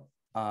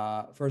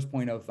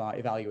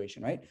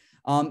 evaluation, right?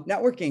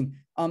 Networking.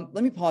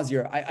 Let me pause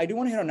here. I do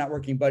want to hit on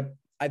networking, but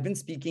I've been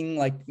speaking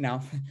like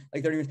now,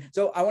 like 30 minutes.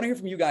 So I want to hear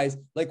from you guys.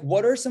 Like,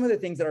 what are some of the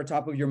things that are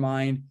top of your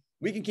mind?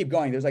 We can keep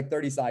going. There's like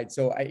 30 slides.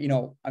 So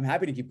I'm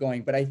happy to keep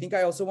going, but I think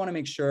I also want to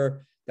make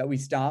sure that we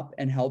stop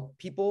and help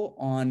people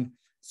on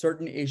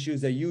certain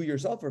issues that you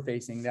yourself are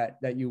facing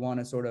that you want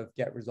to sort of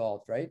get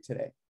resolved right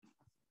today.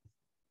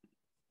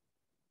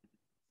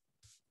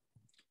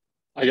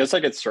 I guess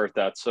I could start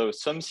that. So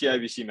some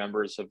CIBC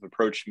members have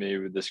approached me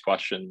with this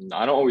question.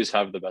 I don't always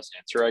have the best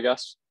answer, I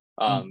guess.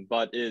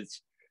 But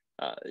it's,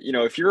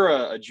 if you're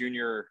a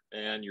junior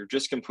and you're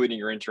just completing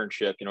your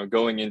internship,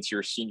 going into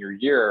your senior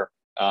year,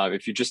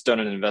 if you've just done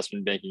an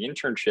investment banking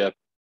internship,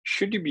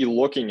 should you be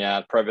looking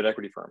at private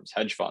equity firms,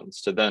 hedge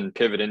funds, to then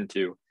pivot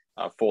into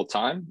full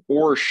time?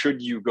 Or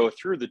should you go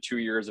through the 2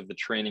 years of the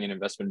training in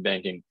investment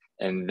banking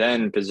and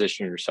then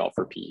position yourself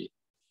for PE?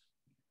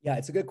 Yeah,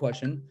 it's a good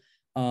question.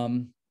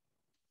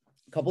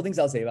 A couple of things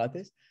I'll say about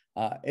this.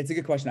 It's a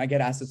good question. I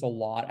get asked this a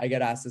lot. I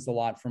get asked this a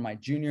lot from my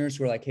juniors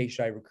who are like, hey,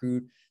 should I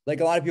recruit? Like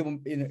a lot of people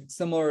in a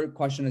similar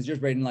question as yours,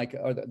 Braden, like,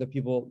 or the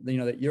people,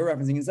 that you're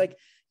referencing is like,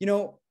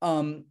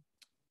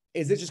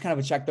 is it just kind of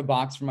a check the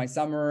box for my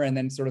summer and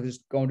then sort of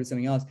just go into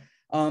something else?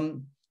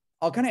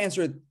 I'll kind of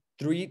answer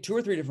it two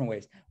or three different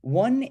ways.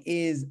 One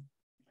is,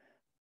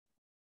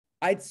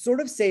 I'd sort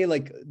of say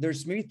like,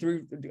 there's maybe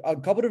a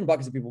couple different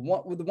buckets of people.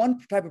 One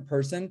type of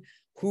person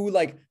who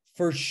like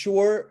for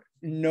sure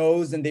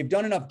knows and they've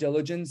done enough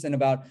diligence and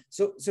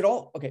so it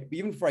all, okay, but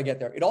even before I get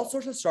there, it all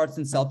sort of starts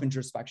in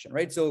self-introspection,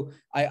 right? So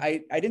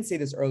I didn't say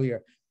this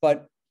earlier,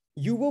 but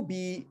you will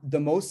be the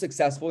most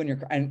successful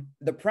in and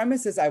the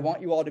premise is I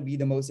want you all to be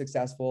the most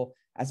successful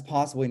as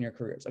possible in your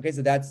careers. Okay.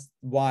 So that's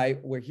why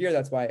we're here.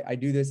 That's why I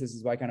do this. This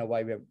is why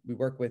we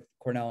work with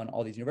Cornell and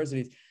all these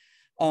universities.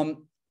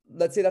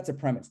 Let's say that's a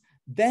premise.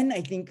 Then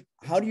I think,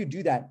 how do you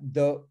do that?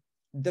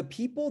 The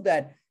people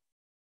that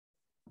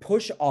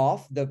push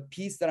off the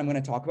piece that I'm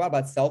going to talk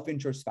about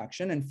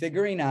self-introspection and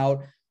figuring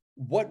out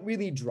what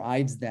really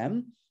drives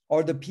them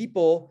are the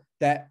people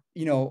that,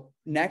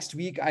 next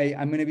week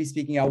I'm going to be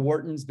speaking at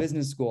Wharton's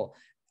Business School.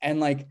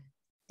 And like,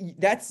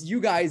 that's you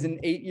guys in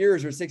 8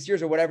 years or 6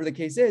 years or whatever the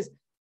case is.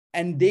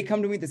 And they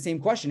come to me with the same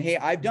question. Hey,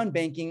 I've done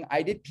banking.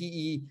 I did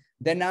PE.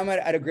 Then now I'm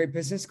at a great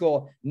business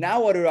school.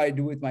 Now what do I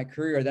do with my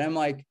career? Then I'm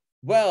like,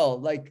 well,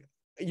 like,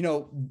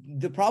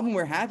 the problem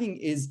we're having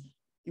is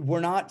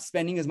we're not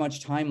spending as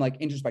much time like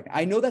introspecting.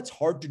 I know that's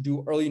hard to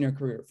do early in your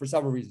career for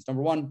several reasons.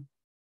 Number one,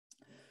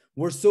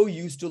 we're so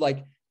used to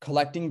like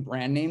collecting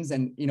brand names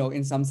and,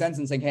 in some sense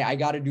and saying, hey, I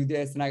got to do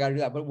this and I got to do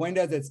that. But when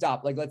does it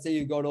stop? Like, let's say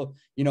you go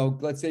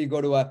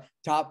to, a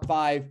top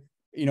 5,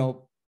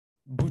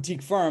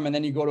 boutique firm, and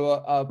then you go to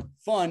a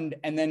fund.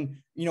 And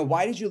then,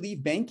 why did you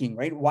leave banking,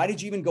 right? Why did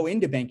you even go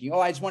into banking? Oh,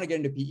 I just want to get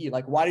into PE.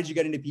 Like, why did you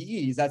get into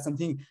PE? Is that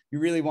something you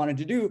really wanted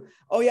to do?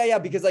 Oh yeah.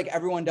 Because like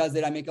everyone does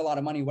it. I make a lot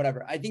of money,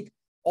 whatever. I think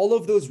all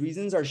of those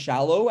reasons are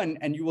shallow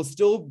and you will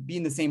still be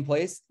in the same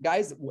place,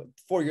 guys,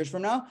 4 years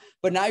from now,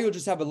 but now you'll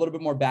just have a little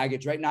bit more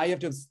baggage, right? Now you have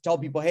to tell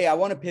people, hey, I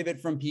want to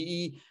pivot from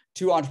PE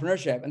to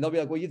entrepreneurship. And they'll be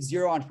like, well, you have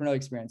zero entrepreneurial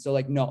experience. So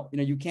like, no,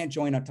 you can't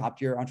join a top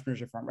tier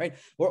entrepreneurship firm, right?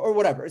 Or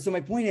whatever. So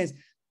my point is,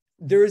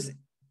 there's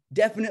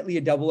definitely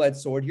a double-edged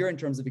sword here in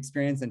terms of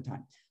experience and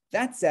time.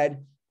 That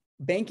said,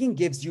 banking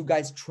gives you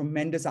guys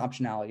tremendous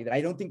optionality that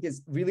I don't think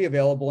is really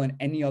available in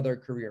any other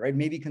career, right?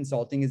 Maybe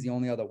consulting is the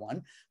only other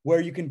one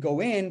where you can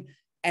go in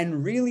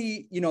and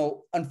really,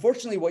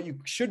 unfortunately, what you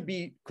could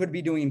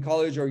be doing in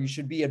college, or you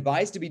should be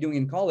advised to be doing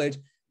in college,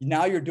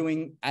 now you're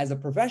doing as a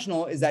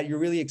professional, is that you're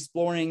really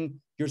exploring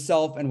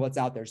yourself and what's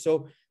out there.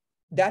 So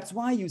that's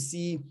why you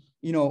see,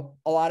 a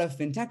lot of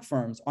fintech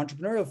firms,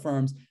 entrepreneurial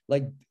firms,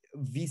 like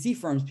VC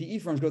firms, PE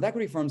firms, growth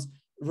equity firms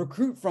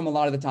recruit from a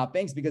lot of the top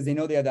banks because they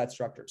know they have that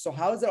structure. So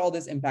how does all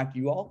this impact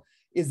you all?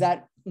 Is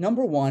that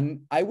number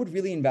one, I would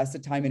really invest the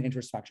time in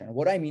introspection.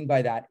 What I mean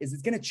by that is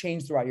it's going to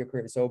change throughout your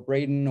career. So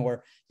Braden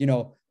or,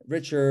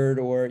 Richard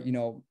or,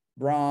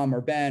 Brahm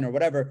or Ben or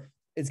whatever,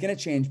 it's going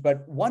to change.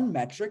 But one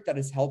metric that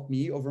has helped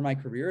me over my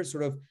career is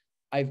sort of,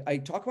 I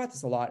talk about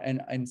this a lot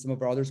and some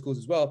of our other schools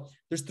as well.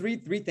 There's three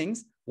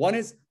things. One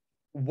is,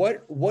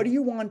 what do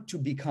you want to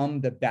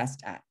become the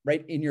best at,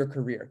 right, in your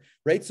career,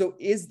 right? So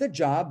is the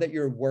job that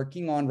you're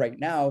working on right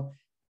now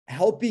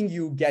helping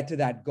you get to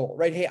that goal,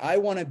 right? Hey, I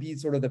want to be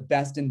sort of the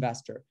best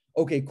investor.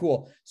 Okay,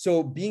 cool.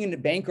 So being a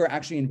banker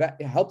actually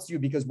helps you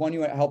because one,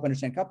 you help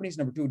understand companies.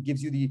 Number two, it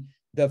gives you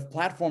the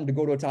platform to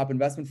go to a top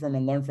investment firm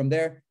and learn from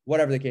there,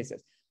 whatever the case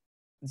is.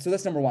 So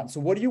that's number one. So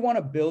what do you want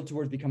to build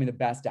towards becoming the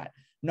best at?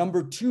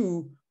 Number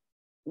two,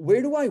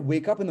 where do I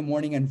wake up in the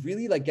morning and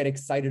really like get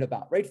excited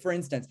about, right? For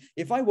instance,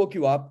 if I woke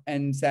you up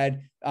and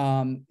said,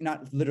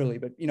 not literally,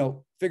 but,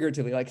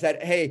 figuratively, like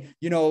said, hey,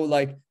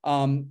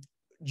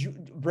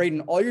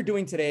 Braden, all you're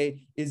doing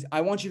today is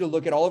I want you to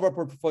look at all of our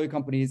portfolio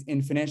companies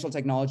in financial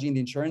technology and the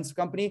insurance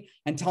company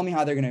and tell me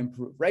how they're going to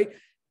improve, right?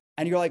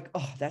 And you're like,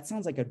 oh, that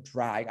sounds like a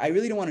drag. I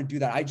really don't want to do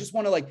that. I just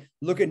want to like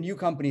look at new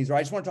companies, or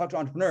I just want to talk to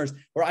entrepreneurs,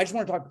 or I just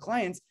want to talk to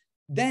clients.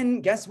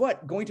 Then guess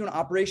what? Going to an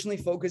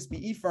operationally focused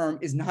PE firm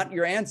is not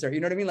your answer.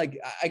 You know what I mean? Like,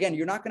 again,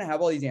 you're not going to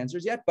have all these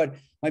answers yet. But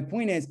my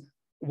point is,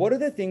 what are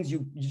the things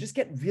you just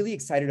get really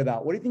excited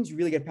about? What are the things you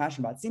really get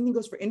passionate about? Same thing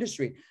goes for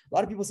industry. A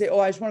lot of people say, oh,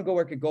 I just want to go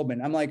work at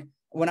Goldman. I'm like,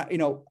 when I,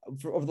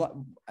 for over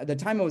the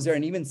time I was there,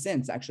 and even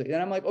since actually,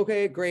 and I'm like,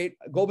 okay, great.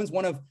 Goldman's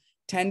one of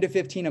 10 to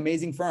 15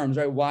 amazing firms,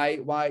 right? Why,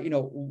 what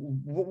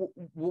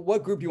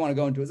group do you want to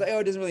go into? It's like, oh,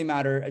 it doesn't really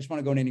matter. I just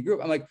want to go in any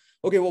group. I'm like,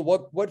 okay, well,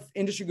 what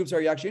industry groups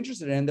are you actually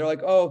interested in? And they're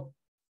like, oh,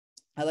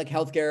 I like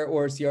healthcare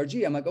or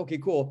CRG. I'm like, okay,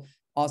 cool.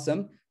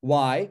 Awesome.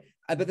 Why?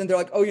 But then they're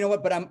like, oh, you know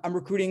what? But I'm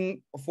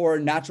recruiting for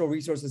natural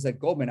resources at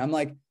Goldman. I'm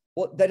like,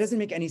 well, that doesn't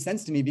make any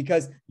sense to me,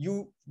 because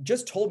you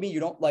just told me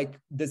you don't like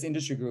this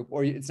industry group,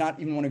 or it's not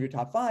even one of your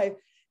top 5.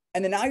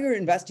 And then now you're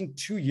investing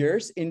 2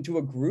 years into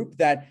a group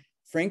that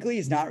frankly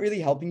is not really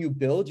helping you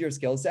build your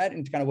skill set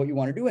and kind of what you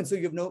want to do. And so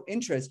you have no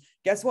interest.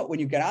 Guess what? When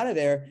you get out of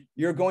there,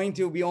 you're going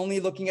to be only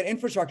looking at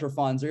infrastructure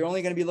funds, or you're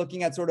only going to be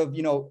looking at sort of,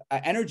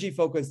 energy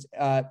focused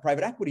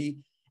private equity.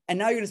 And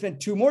now you're going to spend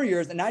 2 more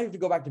years, and now you have to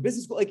go back to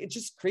business school. Like, it's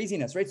just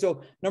craziness, right?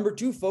 So number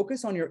 2,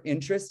 focus on your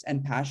interests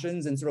and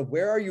passions, and sort of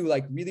where are you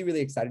like really, really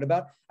excited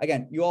about?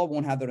 Again, you all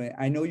won't have that.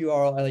 I know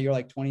you're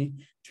like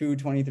 22,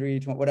 23,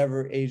 20,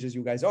 whatever ages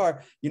you guys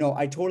are.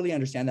 I totally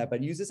understand that,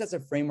 but use this as a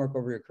framework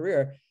over your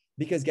career,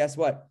 because guess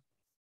what?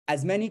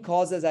 As many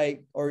calls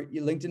or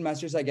LinkedIn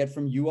messages I get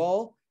from you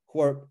all who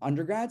are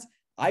undergrads,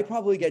 I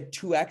probably get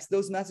 2x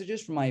those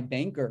messages from my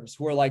bankers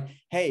who are like,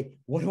 hey,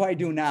 what do I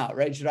do now,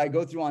 right? Should I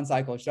go through on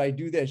cycle? Should I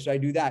do this? Should I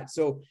do that?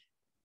 So,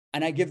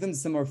 and I give them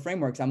similar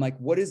frameworks. I'm like,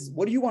 what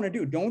do you want to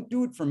do? Don't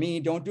do it for me.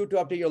 Don't do it to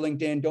update your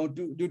LinkedIn. Don't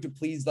do it to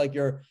please like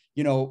your,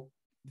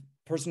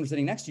 person who's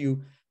sitting next to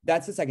you.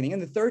 That's the second thing.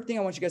 And the third thing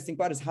I want you guys to think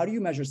about is, how do you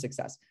measure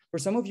success? For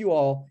some of you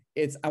all,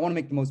 it's, I want to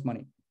make the most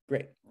money.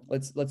 Great.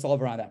 Let's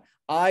solve around that.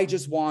 I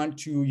just want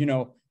to,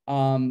 do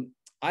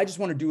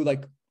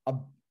like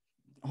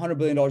 $100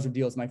 billion of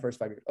deals in my first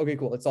 5 years. Okay,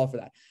 cool. Let's solve for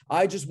that.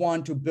 I just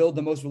want to build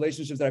the most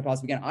relationships that I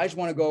possibly can. I just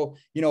want to go,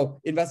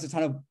 invest a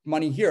ton of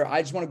money here.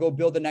 I just want to go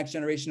build the next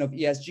generation of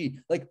ESG.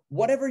 Like,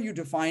 whatever you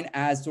define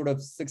as sort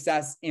of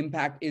success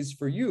impact is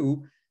for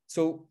you.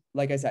 So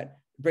like I said,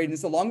 Braden,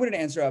 it's a long-winded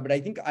answer, but I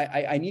think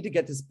I need to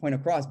get this point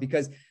across,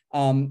 because,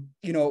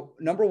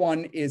 number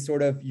 1 is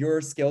sort of your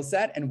skill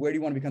set and where do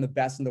you want to become the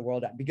best in the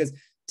world at? Because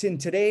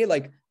today,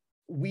 like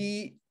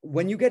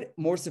when you get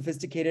more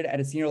sophisticated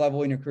at a senior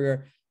level in your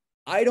career,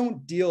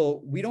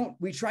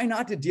 we try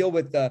not to deal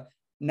with the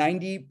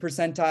 90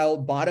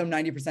 percentile, bottom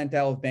 90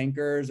 percentile of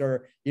bankers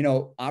or,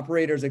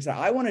 operators, et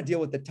cetera. I want to deal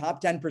with the top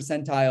 10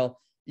 percentile,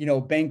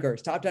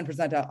 bankers, top 10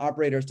 percentile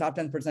operators, top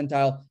 10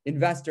 percentile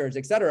investors,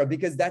 et cetera,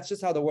 because that's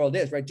just how the world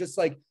is, right? Just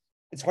like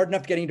it's hard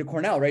enough getting into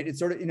Cornell, right? It's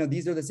sort of,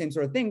 these are the same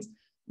sort of things.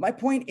 My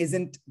point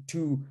isn't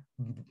to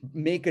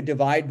make a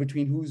divide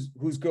between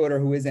who's good or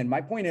who isn't.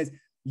 My point is,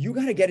 you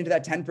got to get into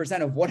that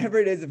 10% of whatever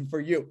it is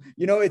for you.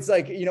 It's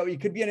like,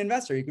 it could be an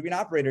investor, it could be an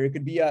operator, it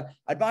could be an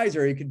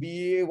advisor, it could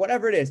be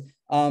whatever it is.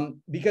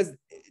 Because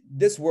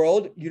this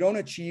world, you don't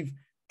achieve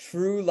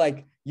true,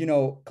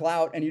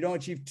 clout, and you don't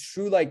achieve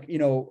true,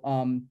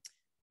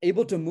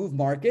 able to move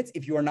markets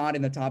if you are not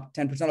in the top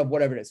 10% of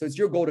whatever it is. So it's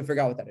your goal to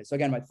figure out what that is. So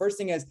again, my first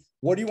thing is,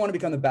 what do you want to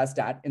become the best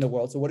at in the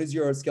world? So what is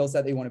your skill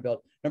set that you want to build?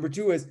 Number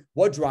 2 is,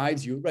 what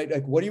drives you, right?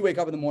 Like, what do you wake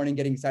up in the morning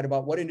getting excited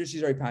about? What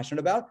industries are you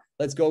passionate about?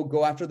 Let's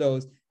go after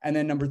those. And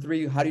then number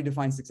 3, how do you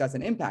define success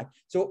and impact?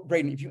 So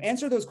Braden, if you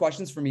answer those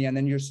questions for me, and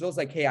then you're still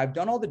like, hey, I've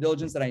done all the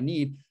diligence that I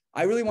need,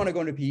 I really want to go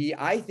into PE.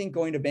 I think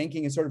going to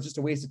banking is sort of just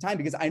a waste of time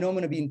because I know I'm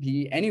going to be in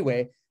PE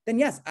anyway. Then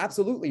yes,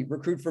 absolutely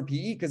recruit for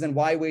PE, because then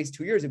why waste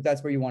 2 years if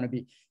that's where you want to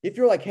be? If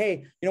you're like,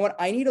 hey, you know what?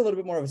 I need a little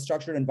bit more of a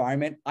structured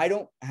environment. I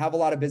don't have a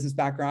lot of business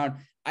background.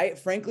 I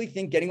frankly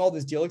think getting all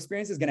this deal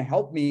experience is going to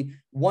help me,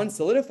 one,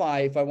 solidify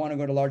if I want to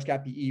go to large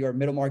cap PE or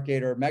middle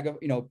market or mega,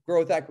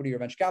 growth equity or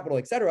venture capital,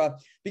 et cetera,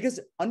 because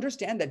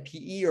understand that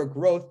PE or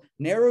growth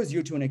narrows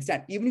you to an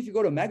extent. Even if you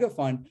go to mega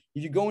fund,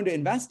 if you go into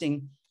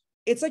investing,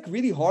 it's like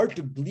really hard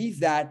to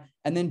believe that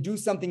and then do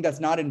something that's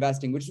not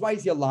investing, which is why you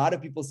see a lot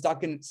of people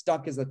stuck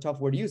is a tough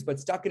word to use, but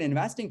stuck in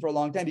investing for a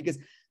long time because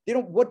they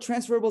don't, what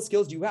transferable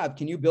skills do you have?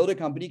 Can you build a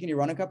company? Can you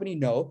run a company?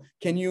 No.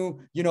 Can you,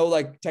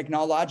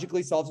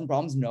 technologically solve some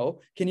problems? No.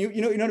 Can you,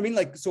 you know what I mean?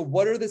 Like, so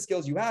what are the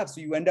skills you have?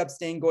 So you end up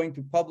going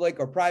to public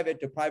or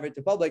private to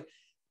public.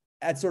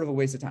 That's sort of a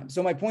waste of time.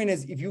 So my point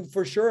is, if you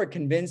for sure are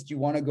convinced you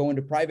want to go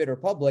into private or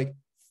public,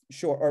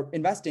 sure, or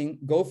investing,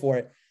 go for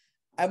it.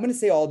 I'm going to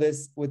say all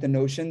this with the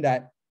notion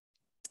that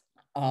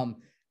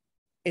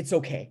it's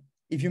okay.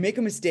 If you make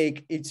a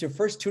mistake, it's your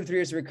first 2 to 3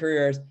 years of your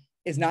careers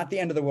is not the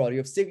end of the world. You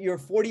have your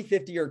 40,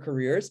 50-year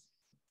careers.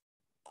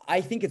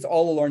 I think it's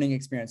all a learning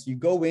experience. You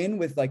go in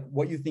with like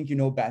what you think you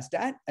know best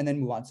at and then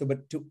move on. So,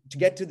 but to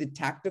get to the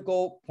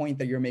tactical point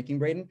that you're making,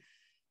 Braden,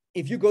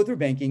 if you go through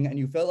banking and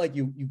you felt like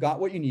you got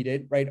what you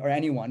needed, right? Or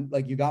anyone,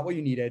 like you got what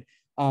you needed,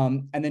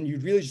 and then you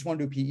really just want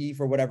to do PE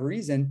for whatever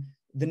reason,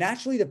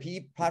 naturally the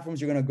PE platforms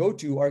you're going to go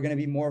to are going to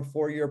be more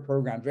 4-year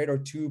programs, right? Or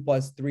 2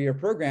 plus 3-year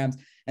programs.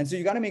 And so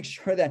you got to make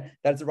sure that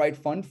that's the right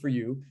fund for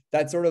you.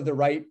 That's sort of the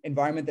right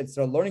environment. That's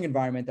a learning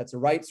environment. That's the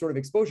right sort of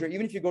exposure.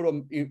 Even if you go to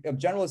a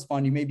generalist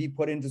fund, you may be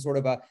put into sort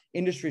of a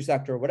industry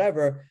sector or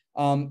whatever.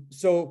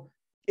 So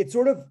it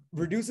sort of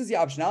reduces the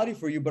optionality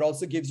for you, but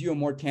also gives you a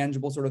more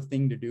tangible sort of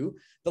thing to do.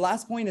 The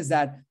last point is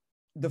that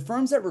the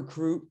firms that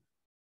recruit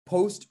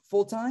post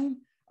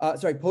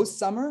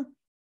summer,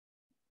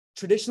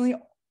 traditionally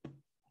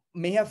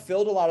may have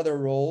filled a lot of their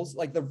roles.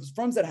 Like the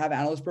firms that have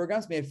analyst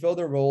programs may have filled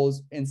their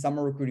roles in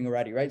summer recruiting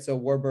already, right? So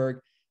Warburg,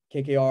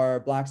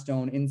 KKR,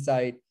 Blackstone,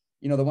 Insight,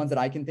 the ones that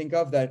I can think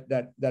of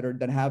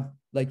that have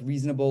like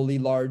reasonably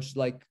large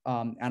like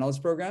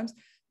analyst programs.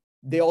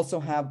 They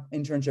also have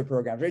internship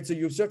programs, right? So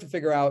you start to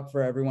figure out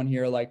for everyone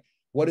here, like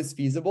what is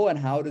feasible and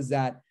how does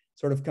that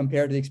sort of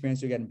compare to the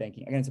experience you get in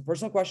banking? Again, it's a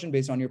personal question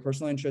based on your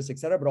personal interests, et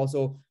cetera, but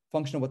also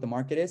function of what the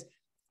market is.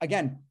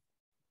 Again,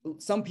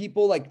 some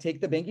people like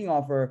take the banking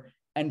offer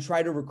and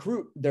try to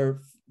recruit their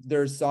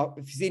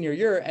senior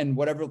year, and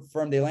whatever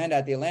firm they land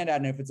at.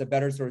 And if it's a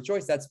better sort of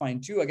choice, that's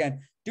fine too. Again,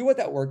 do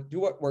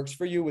what works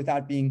for you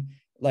without being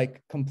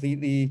like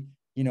completely,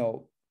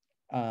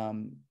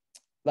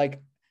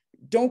 like,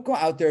 don't go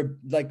out there,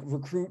 like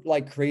recruit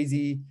like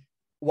crazy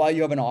while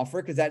you have an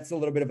offer, because that's a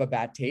little bit of a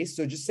bad taste.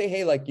 So just say,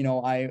 hey, like,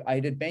 I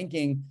did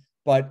banking,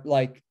 but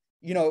like,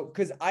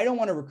 because I don't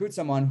want to recruit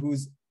someone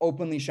who's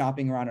openly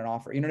shopping around an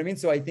offer. You know what I mean?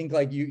 So I think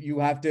like you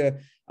have to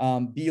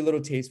be a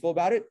little tasteful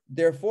about it.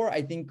 Therefore,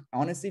 I think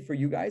honestly for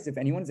you guys, if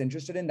anyone's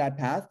interested in that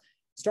path,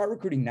 start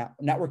recruiting now,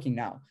 networking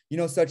now,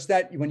 such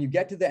that when you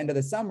get to the end of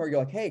the summer, you're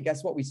like, hey,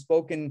 guess what? We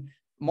spoke in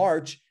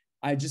March.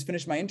 I just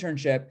finished my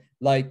internship.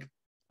 Like,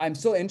 I'm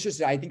still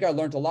interested. I think I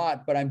learned a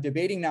lot, but I'm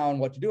debating now on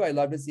what to do. I'd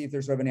love to see if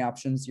there's sort of any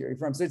options here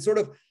from. So it's sort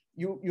of,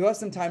 you have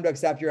some time to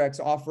accept your ex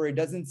offer. It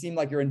doesn't seem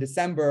like you're in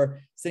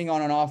December sitting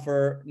on an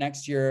offer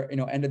next year,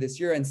 end of this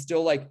year, and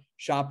still like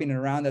shopping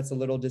around. That's a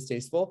little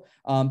distasteful.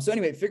 So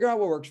anyway, figure out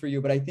what works for you.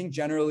 But I think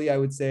generally I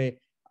would say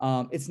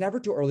it's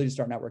never too early to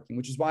start networking,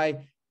 which is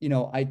why,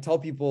 I tell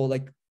people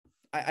like,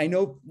 I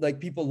know like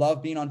people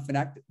love being on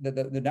Finect, the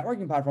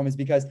networking platform, is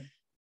because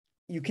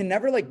you can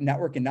never like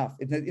network enough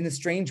in a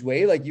strange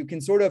way. Like you can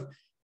sort of,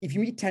 if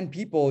you meet 10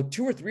 people,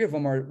 2 or 3 of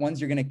them are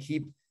ones you're going to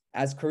keep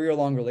as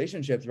career-long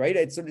relationships, right?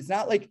 It's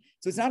not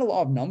a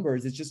law of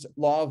numbers. It's just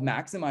law of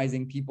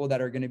maximizing people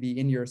that are going to be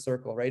in your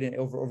circle, right? And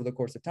over the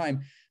course of time.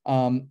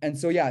 And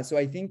so, yeah, so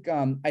I think,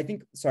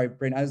 sorry,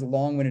 Brayden, I was a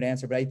long-winded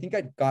answer, but I think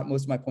I got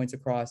most of my points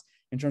across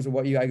in terms of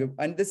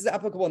and this is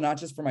applicable not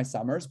just for my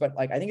summers, but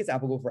like, I think it's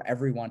applicable for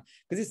everyone,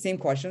 because these same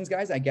questions,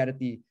 guys, I get at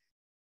the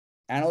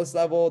analyst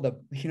level, the,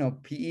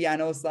 PE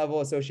analyst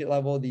level, associate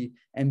level, the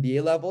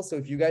MBA level. So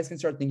if you guys can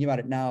start thinking about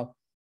it now,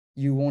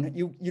 you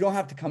don't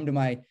have to come to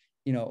my,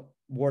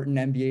 Wharton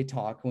MBA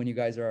talk when you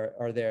guys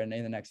are there in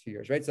the next few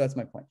years, right? So that's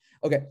my point.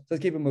 Okay, so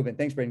let's keep it moving.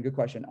 Thanks, Brayden. Good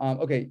question.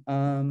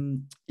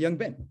 Young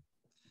Bin.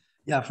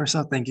 Yeah, first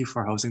off, thank you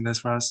for hosting this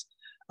for us.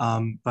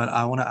 But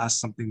I want to ask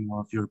something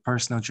more of your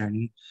personal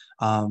journey.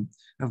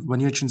 When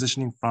you're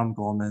transitioning from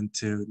Goldman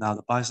to now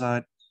the buy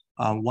side,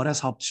 what has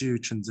helped you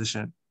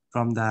transition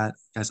from that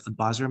as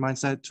advisor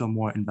mindset to a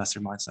more investor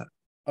mindset?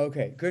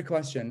 Okay, good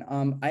question.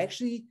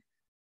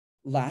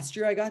 Last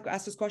year I got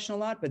asked this question a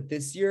lot, but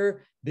this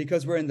year,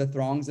 because we're in the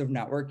throngs of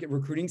network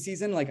recruiting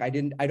season, like I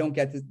don't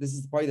get this. This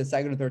is probably the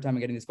second or third time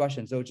I'm getting this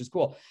question, so which is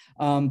cool.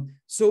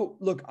 So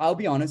look, I'll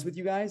be honest with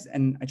you guys,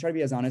 and I try to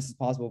be as honest as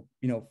possible,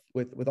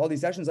 with all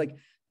these sessions. Like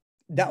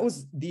that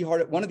was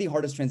one of the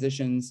hardest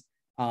transitions.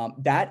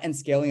 That and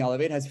scaling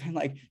Elevate has been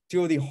like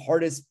 2 of the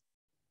hardest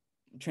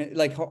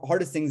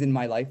things in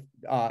my life.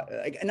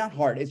 Not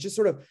hard. It's just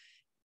sort of,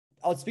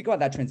 I'll speak about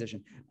that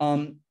transition.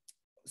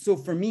 So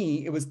for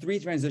me, it was 3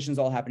 transitions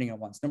all happening at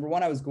once. Number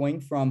 1, I was going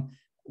from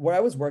where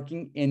I was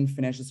working in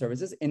financial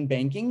services. In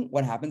banking,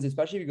 what happens,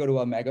 especially if you go to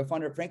a mega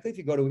fund, or frankly, if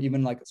you go to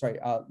even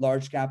a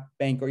large cap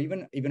bank, or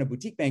even a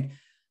boutique bank,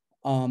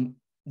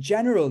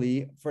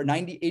 generally for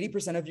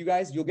 80% of you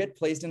guys, you'll get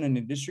placed in an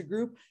industry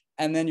group,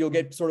 and then you'll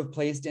get sort of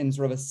placed in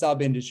sort of a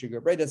sub-industry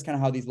group, right? That's kind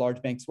of how these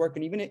large banks work.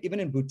 And even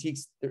in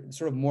boutiques, there's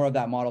sort of more of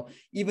that model.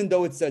 Even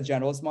though it's a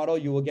generalist model,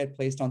 you will get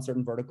placed on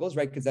certain verticals,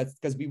 right?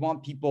 Because we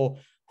want people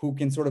who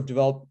can sort of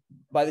develop.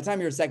 By the time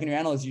you're a second-year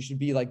analyst, you should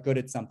be like good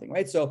at something,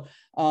 right? So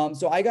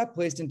I got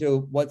placed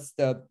into what's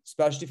the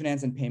specialty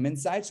finance and payment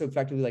side. So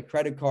effectively like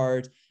credit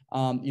cards,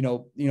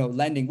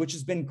 lending, which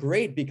has been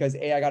great because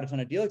A, I got a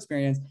ton of deal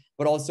experience,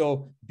 but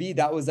also B,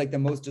 that was like the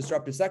most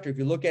disruptive sector. If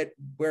you look at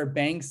where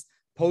banks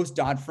post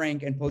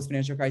Dodd-Frank and post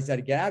financial crisis had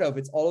to get out of,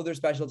 it's all of their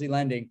specialty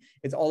lending,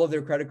 it's all of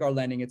their credit card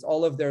lending, it's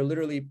all of their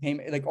literally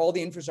payment, like all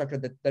the infrastructure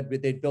that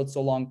they built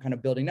so long kind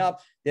of building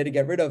up, they had to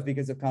get rid of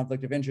because of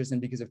conflict of interest and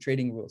because of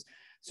trading rules.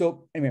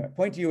 So anyway, my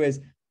point to you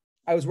is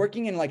I was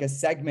working in like a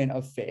segment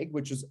of FIG,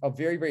 which was a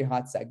very, very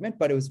hot segment,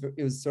 but it was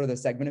sort of the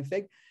segment of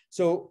FIG.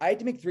 So I had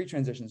to make 3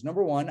 transitions.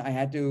 Number 1, I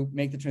had to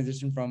make the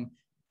transition from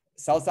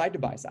sell side to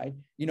buy side.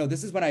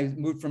 This is when I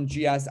moved from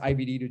GS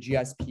IBD to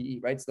GS PE,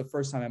 right? It's the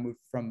first time I moved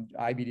from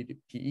IBD to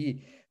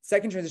PE.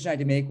 Second transition I had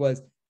to make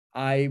was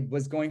I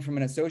was going from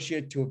an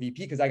associate to a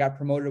VP because I got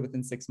promoted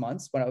within 6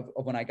 months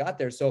when I got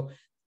there. So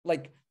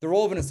like the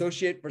role of an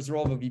associate versus the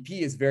role of a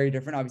VP is very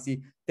different.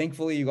 Obviously,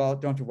 thankfully, you all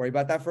don't have to worry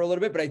about that for a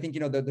little bit. But I think,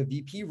 the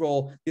VP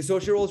role, the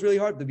associate role is really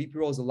hard. The VP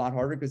role is a lot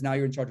harder because now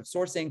you're in charge of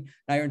sourcing.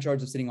 Now you're in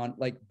charge of sitting on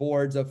like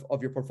boards of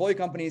your portfolio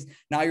companies.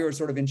 Now you're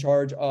sort of in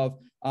charge of,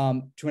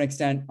 to an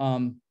extent,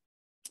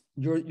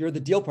 you're the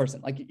deal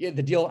person. Like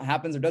the deal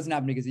happens or doesn't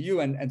happen because of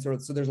you. And sort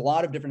of, so there's a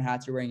lot of different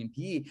hats you're wearing in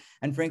PE.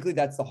 And frankly,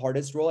 that's the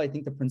hardest role. I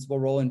think the principal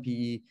role in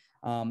PE,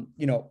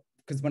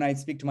 because when I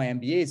speak to my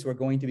MBAs who are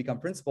going to become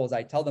principals,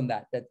 I tell them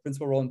that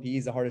principal role in PE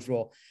is the hardest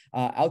role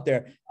out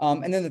there.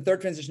 And then the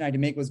third transition I had to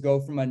make was go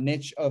from a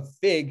niche of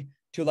FIG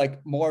to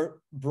like more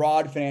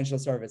broad financial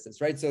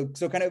services, right? So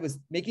kind of was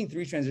making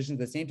 3 transitions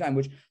at the same time,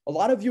 which a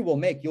lot of you will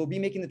make. You'll be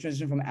making the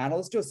transition from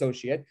analyst to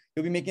associate.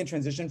 You'll be making a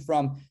transition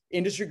from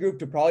industry group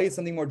to probably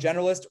something more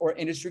generalist, or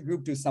industry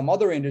group to some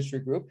other industry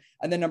group.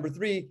 And then number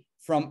 3,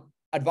 from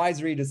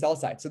advisory to sell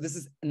side. So this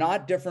is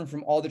not different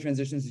from all the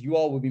transitions you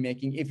all will be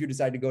making if you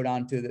decide to go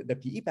down to the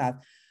PE path.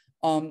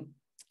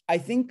 I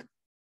think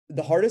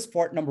the hardest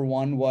part, number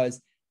 1,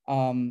 was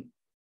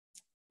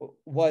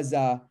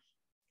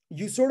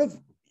you sort of,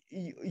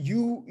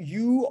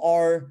 you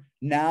are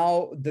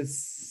now the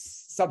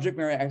subject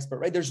matter expert,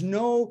 right? There's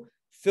no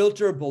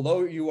filter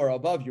below you or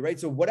above you, right?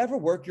 So whatever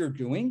work you're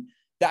doing,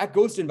 that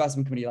goes to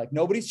investment committee. Like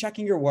nobody's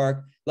checking your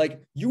work.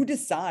 Like you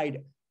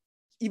decide.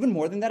 Even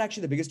more than that,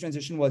 actually, the biggest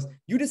transition was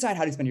you decide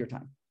how to spend your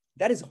time.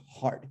 That is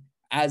hard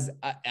as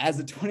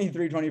a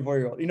 23,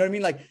 24-year-old. You know what I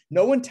mean? Like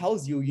no one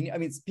tells you,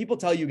 people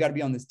tell you got to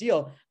be on this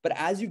deal, but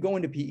as you go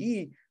into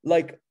PE,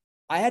 like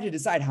I had to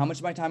decide how much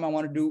of my time I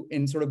want to do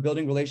in sort of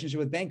building relationship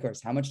with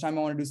bankers, how much time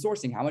I want to do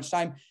sourcing, how much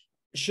time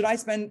should I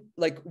spend?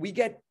 Like we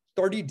get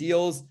 30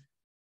 deals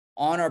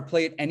on our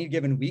plate any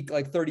given week,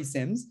 like 30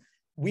 sims.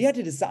 We had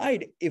to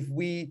decide if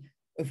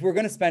we're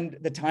going to spend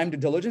the time to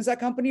diligence that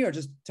company or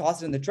just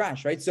toss it in the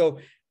trash, right? So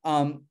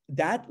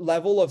that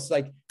level of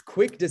like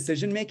quick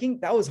decision-making,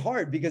 that was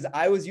hard because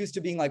I was used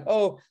to being like,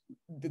 oh,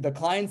 the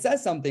client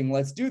says something,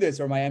 let's do this.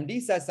 Or my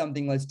MD says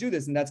something, let's do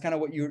this. And that's kind of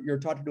what you're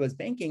taught to do as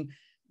banking.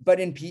 But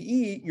in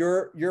PE,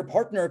 your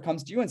partner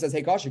comes to you and says,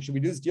 hey, Kaushik, should we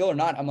do this deal or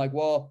not? I'm like,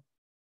 well,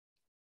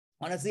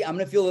 honestly, I'm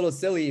going to feel a little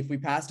silly if we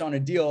passed on a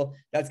deal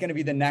that's going to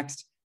be the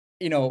next,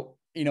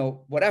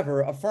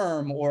 whatever, a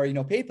firm or,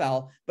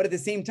 PayPal. But at the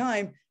same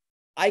time,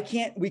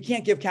 we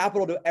can't give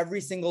capital to every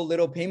single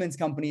little payments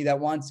company that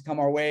wants to come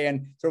our way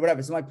and sort of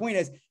whatever. So my point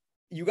is,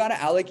 you got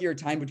to allocate your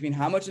time between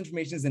how much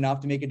information is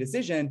enough to make a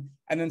decision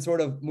and then sort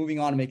of moving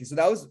on to make it. So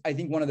that was, I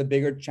think, one of the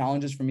bigger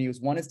challenges for me was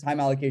 1 is time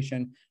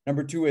allocation.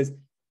 Number 2 is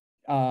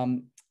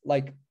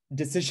like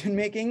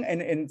decision-making.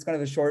 And it's kind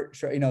of a short,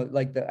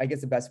 I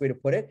guess the best way to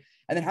put it.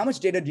 And then how much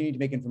data do you need to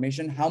make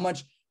information? How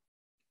much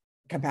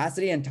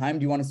capacity and time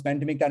do you want to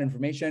spend to make that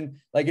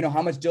information? Like,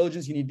 how much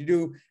diligence you need to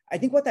do. I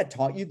think what that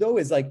taught you though,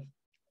 is like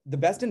the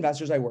best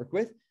investors I work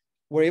with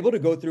were able to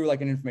go through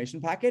like an information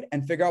packet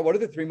and figure out what are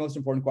the 3 most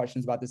important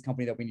questions about this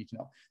company that we need to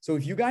know. So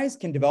if you guys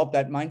can develop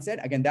that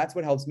mindset, again, that's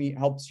what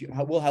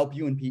will help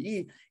you in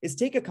PE, is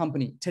take a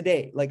company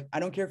today. Like, I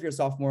don't care if you're a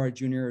sophomore or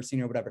junior or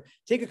senior or whatever,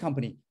 take a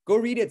company, go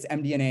read its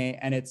MD&A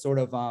and its sort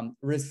of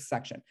risk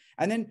section.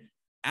 And then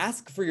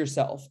ask for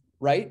yourself,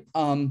 right?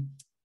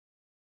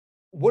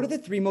 What are the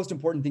 3 most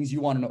important things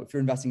you want to know if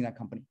you're investing in that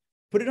company?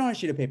 Put it on a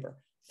sheet of paper.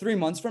 3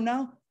 months from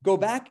now, go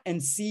back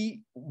and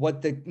see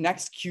what the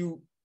next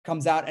Q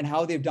comes out and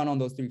how they've done on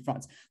those 3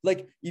 fronts.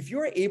 Like if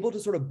you're able to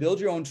sort of build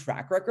your own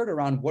track record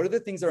around what are the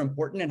things that are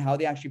important and how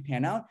they actually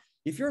pan out,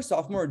 if you're a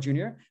sophomore or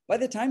junior, by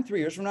the time 3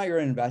 years from now, you're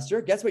an investor,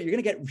 guess what? You're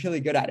going to get really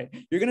good at it.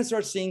 You're going to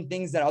start seeing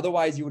things that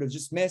otherwise you would have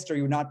just missed or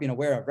you would not been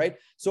aware of, right?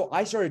 So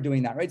I started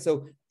doing that, right?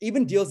 So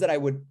even deals that I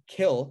would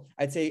kill,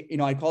 I'd say,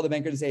 I'd call the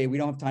banker and say, hey, we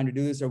don't have time to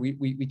do this, or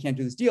we can't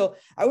do this deal.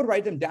 I would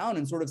write them down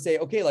and sort of say,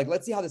 okay, like,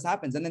 let's see how this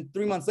happens. And then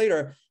 3 months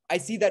later, I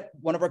see that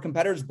one of our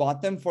competitors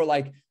bought them for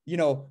like,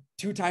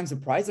 2 times the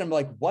price. And I'm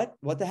like, what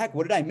the heck?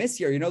 What did I miss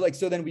here?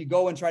 So then we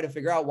go and try to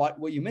figure out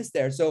what you missed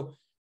there. So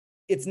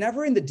it's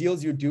never in the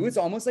deals you do. It's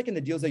almost like in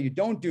the deals that you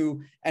don't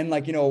do. And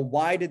like,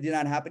 why did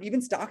that happen?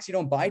 Even stocks you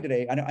don't buy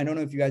today. I don't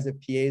know if you guys have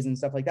PAs and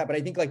stuff like that, but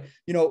I think like,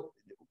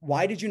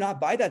 why did you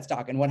not buy that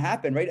stock and what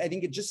happened, right? I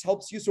think it just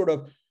helps you sort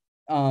of,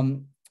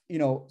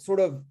 sort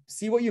of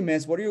see what you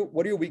missed. What are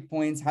your weak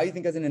points? How you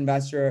think as an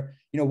investor,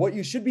 what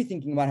you should be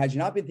thinking about had you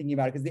not been thinking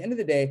about it. Because at the end of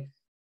the day,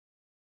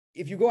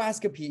 if you go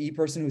ask a PE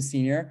person who's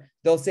senior,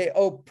 they'll say,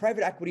 oh,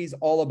 private equity is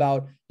all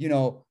about,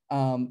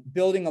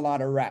 building a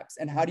lot of reps.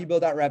 And how do you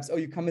build out reps? Oh,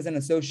 you come as an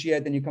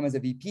associate, then you come as a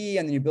VP,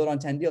 and then you build on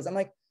 10 deals. I'm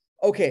like,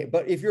 okay,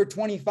 but if you're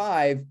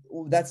 25,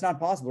 that's not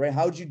possible, right?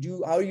 How do you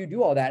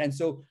do all that? And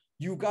so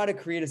you got to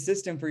create a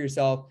system for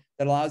yourself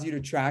that allows you to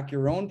track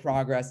your own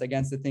progress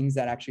against the things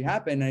that actually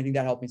happen. And I think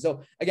that helped me.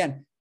 So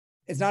again,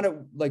 it's not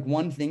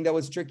one thing that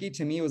was tricky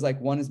to me. It was like,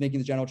 1 is making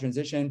the general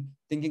transition,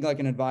 thinking like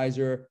an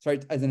advisor,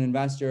 as an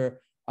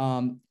investor,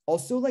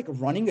 Also like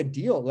running a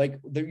deal, like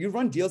you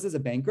run deals as a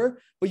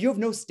banker, but you have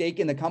no stake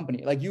in the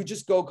company. Like you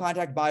just go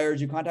contact buyers,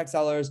 you contact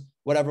sellers,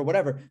 whatever.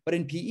 But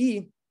in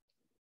PE,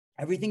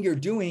 everything you're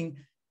doing,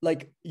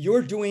 like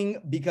you're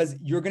doing because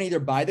you're going to either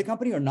buy the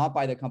company or not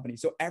buy the company.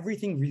 So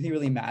everything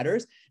really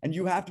matters. And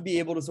you have to be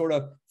able to sort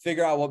of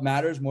figure out what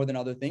matters more than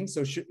other things.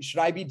 So should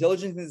I be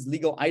diligent in this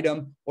legal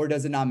item or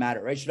does it not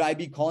matter, right? Should I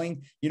be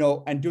calling,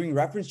 and doing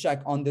reference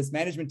check on this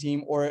management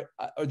team or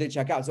they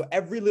check out? So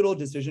every little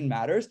decision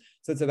matters.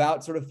 So it's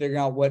about sort of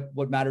figuring out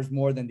what matters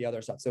more than the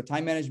other stuff. So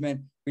time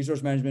management,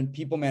 resource management,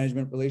 people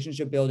management,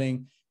 relationship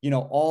building,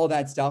 all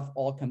that stuff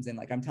all comes in.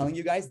 Like I'm telling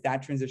you guys,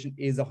 that transition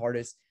is the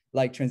hardest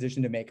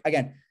transition to make.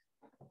 Again,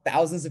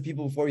 thousands of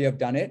people before you have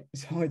done it.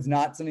 So it's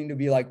not something to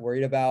be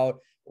worried about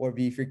or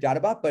be freaked out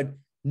about, but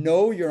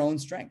know your own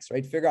strengths,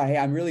 right? Figure out, hey,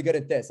 I'm really good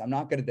at this. I'm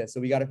not good at this. So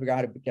we got to figure out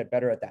how to get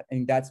better at that. I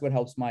think that's what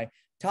helps my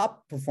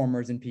top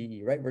performers in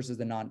PE, right? Versus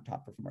the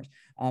non-top performers.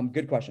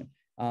 Good question.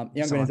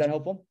 Youngman, is that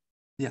helpful?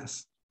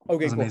 Yes.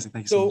 Okay, cool. Amazing.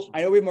 Thank you so much.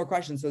 I know we have more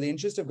questions. So the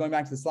interest of going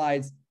back to the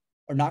slides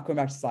or not going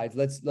back to slides,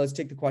 let's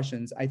take the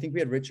questions. I think we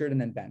had Richard and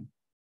then Ben.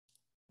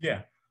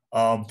 Yeah.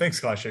 Thanks,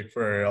 Kaushik,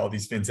 for all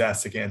these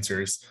fantastic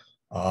answers.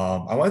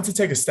 I wanted to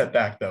take a step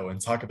back, though,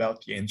 and talk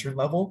about the intern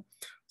level.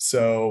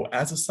 So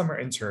as a summer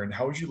intern,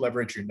 how would you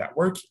leverage your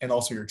network and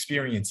also your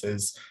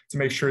experiences to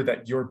make sure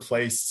that you're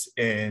placed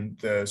in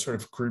the sort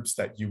of groups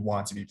that you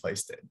want to be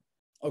placed in?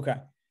 Okay.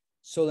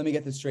 So let me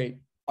get this straight.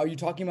 Are you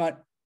talking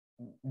about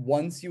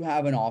once you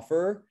have an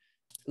offer,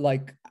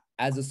 like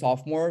as a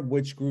sophomore,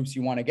 which groups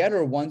you want to get,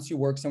 or once you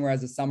work somewhere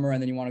as a summer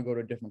and then you want to go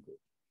to a different group?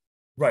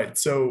 Right.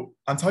 So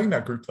I'm talking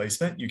about group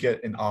placement. You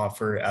get an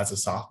offer as a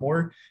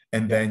sophomore,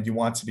 and then you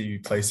want to be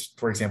placed,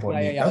 for example, in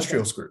the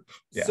industrials group.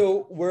 Yeah.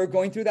 So we're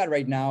going through that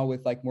right now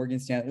with Morgan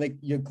Stanley. Like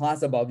your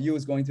class above you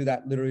is going through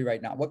that literally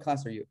right now. What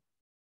class are you?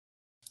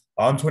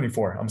 I'm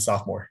 24. I'm a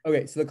sophomore.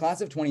 Okay. So the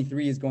class of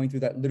 23 is going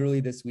through that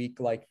literally this week.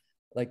 Like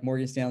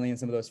Morgan Stanley and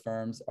some of those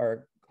firms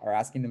are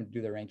asking them to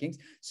do their rankings.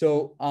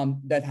 So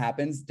that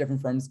happens.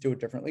 Different firms do it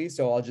differently.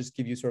 So I'll just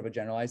give you sort of a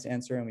generalized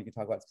answer and we can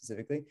talk about it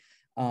specifically.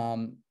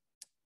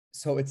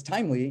 So it's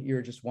timely,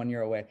 you're just 1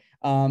 year away.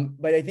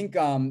 But I think,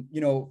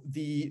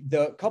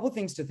 the couple of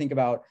things to think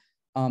about,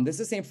 this is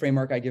the same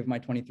framework I give my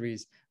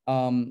 23s,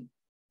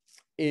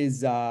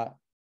 is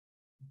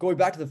going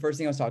back to the first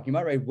thing I was talking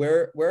about, right?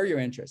 Where are your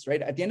interests,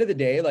 right? At the end of the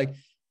day,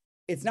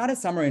 it's not a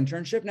summer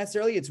internship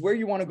necessarily. It's where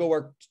you want to go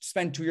work,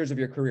 spend 2 years of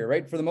your career,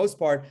 right? For the most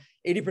part,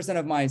 80%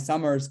 of my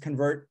summers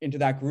convert into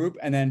that group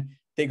and then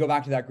they go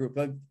back to that group.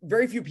 But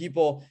very few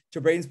people,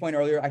 to Braden's point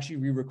earlier, actually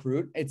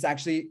re-recruit. It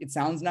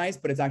sounds nice,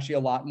 but it's actually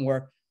a lot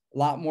more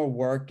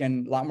work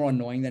and a lot more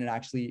annoying than it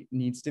actually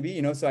needs to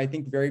be, So I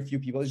think very few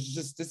people, this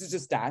is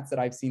just stats that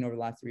I've seen over the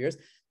last 3 years.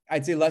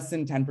 I'd say less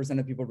than 10%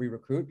 of people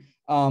re-recruit.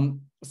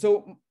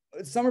 So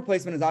summer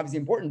placement is obviously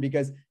important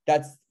because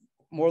that's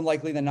more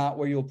likely than not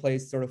where you'll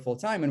place sort of full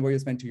time and where you'll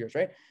spend 2 years,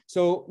 right?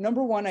 So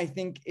number one, I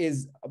think,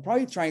 is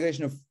probably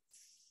triangulation of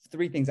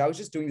three things. I was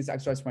just doing this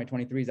exercise for my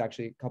 23s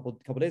actually a couple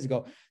days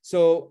ago.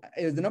 So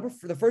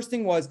the first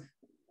thing was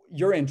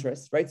your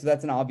interest, right? So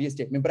that's an obvious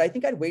statement, but I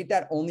think I'd weight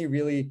that only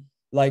really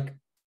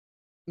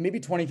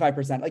maybe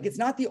 25%. It's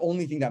not the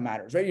only thing that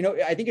matters, right?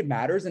 I think it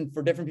matters, and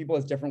for different people,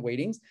 it's different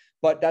weightings,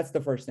 but that's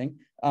the first thing.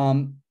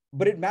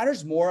 But it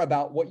matters more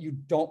about what you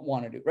don't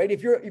want to do, right?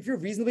 If you're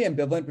reasonably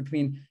ambivalent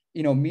between,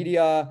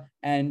 media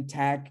and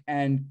tech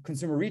and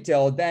consumer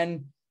retail,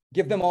 then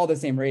give them all the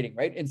same rating,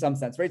 right? In some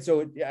sense, right?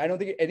 So I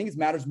think it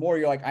matters more.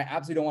 You're like, I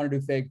absolutely don't want to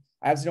do FIG.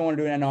 I absolutely don't want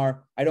to do an NR.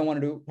 I don't want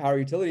to do power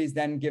utilities.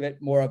 Then give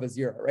it more of a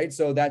 0, right?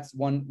 So that's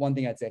one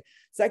thing I'd say.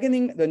 Second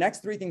thing, the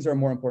next three things are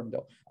more important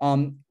though.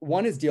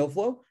 One is deal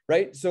flow,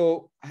 right?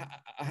 So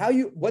how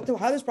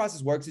this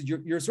process works is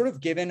you're sort of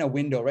given a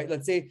window, right?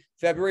 Let's say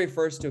February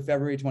 1st to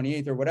February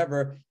 28th or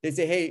whatever. They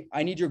say, hey,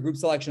 I need your group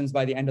selections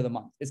by the end of the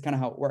month. It's kind of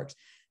how it works.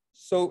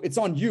 So it's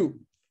on you.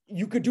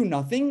 You could do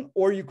nothing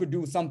or you could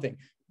do something.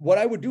 What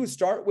I would do is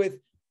start with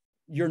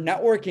your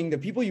networking, the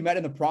people you met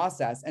in the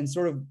process, and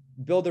sort of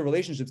build the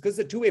relationships, because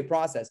it's a two-way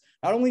process.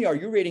 Not only are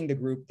you rating the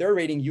group, they're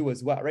rating you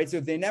as well, right? So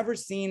if they never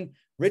seen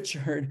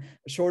Richard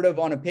short of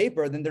on a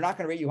paper, then they're not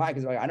going to rate you high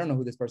because I don't know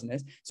who this person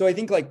is. So I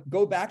think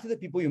go back to the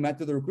people you met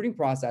through the recruiting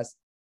process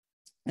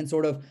and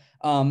sort of,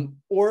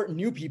 or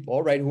new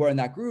people, right, who are in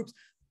that groups.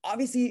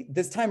 Obviously,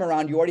 this time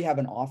around, you already have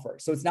an offer.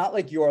 So it's not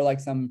like you're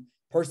some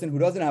person who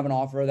doesn't have an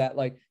offer that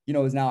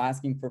is now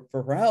asking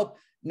for help.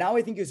 Now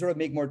I think you sort of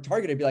make more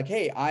targeted, be like,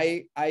 hey,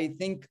 I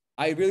think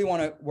I really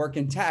want to work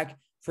in tech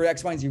for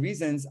X, Y, and Z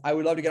reasons. I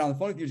would love to get on the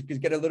phone with you to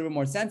get a little bit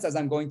more sense as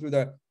I'm going through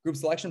the group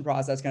selection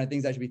process, kind of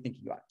things I should be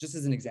thinking about, just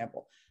as an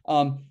example.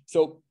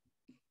 So,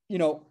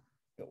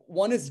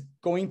 one is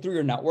going through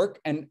your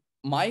network, and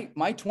my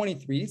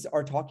 23s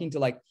are talking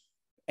to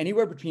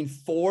anywhere between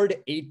 4 to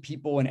 8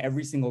 people in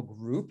every single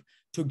group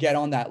to get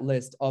on that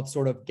list of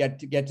sort of get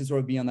to sort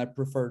of be on that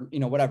preferred,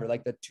 whatever,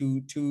 the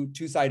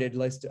two-sided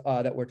list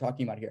that we're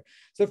talking about here.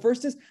 So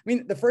first is,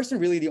 the first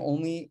and really the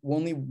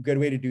only good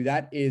way to do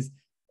that is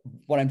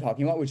what I'm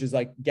talking about, which is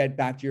get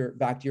back to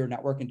your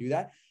network and do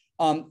that.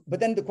 But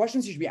then the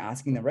questions you should be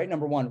asking them, right?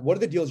 Number one, what are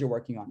the deals you're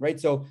working on, right?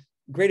 So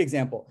great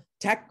example,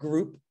 tech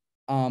group.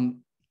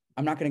 I'm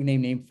not going to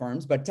name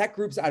firms, but tech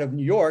groups out of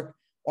New York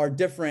are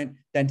different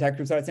than tech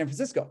groups out of San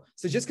Francisco.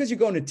 So just because you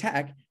go into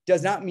tech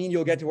does not mean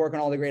you'll get to work on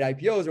all the great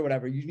IPOs or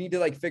whatever. You need to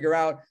like figure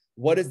out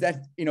what does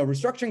that,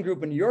 restructuring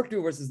group in New York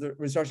do versus the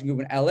restructuring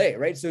group in LA,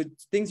 right? So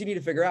things you need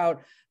to figure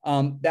out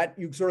that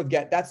you sort of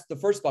get, that's the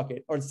first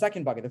bucket or the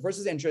second bucket. The first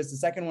is interest. The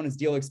second one is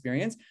deal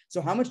experience. So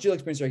how much deal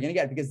experience are you going to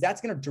get? Because that's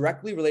going to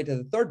directly relate to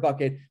the third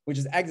bucket, which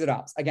is exit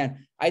ops.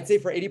 Again, I'd say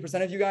for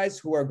 80% of you guys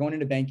who are going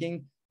into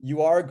banking,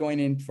 you are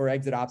going in for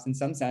exit ops in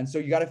some sense. So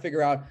you got to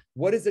figure out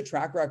what is the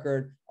track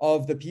record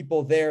of the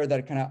people there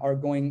that kind of are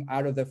going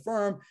out of the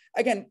firm.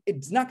 Again,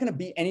 it's not going to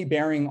be any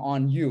bearing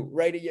on you,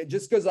 right?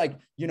 Just because like,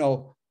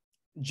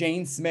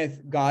 Jane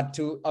Smith got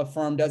to a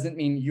firm doesn't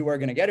mean you are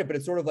going to get it, but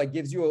it sort of like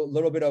gives you a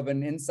little bit of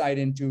an insight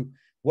into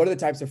what are the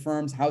types of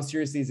firms, how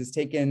seriously is this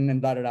taken,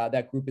 and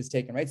that group is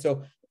taken, right?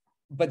 So,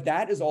 but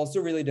that is also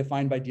really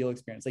defined by deal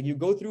experience. Like you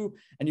go through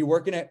and you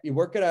work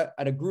at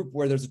a group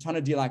where there's a ton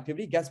of deal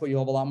activity. Guess what? You'll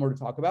have a lot more to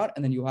talk about,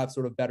 and then you'll have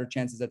sort of better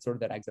chances at sort of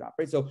that exit op,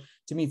 right? So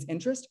to me, it's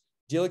interest,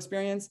 deal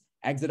experience,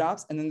 exit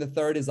ops, and then the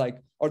third is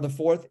like, or the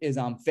fourth is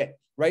fit,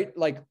 right?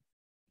 Like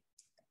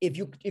if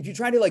you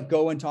try to like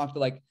go and talk to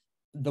like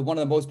one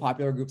of the most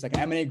popular groups, like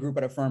an M&A group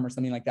at a firm or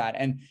something like that,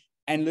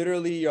 and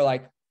literally you're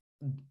like,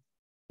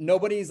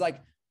 nobody's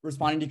like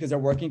responding because they're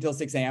working till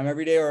 6 a.m.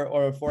 every day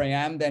or 4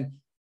 a.m., then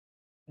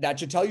that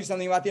should tell you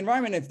something about the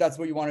environment if that's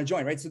what you want to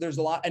join, right? So there's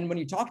a lot. And when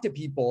you talk to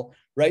people,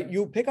 right,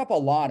 you pick up a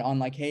lot on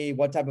like, hey,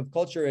 what type of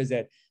culture is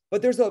it?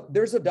 But there's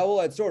a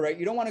double-edged sword, right?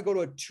 You don't want to go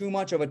to too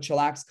much of a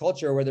chillax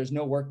culture where there's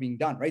no work being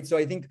done, right? So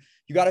I think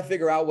you got to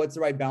figure out what's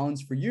the right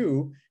balance for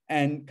you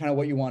and kind of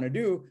what you want to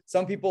do.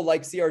 Some people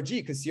like CRG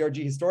because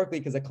CRG historically,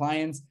 because the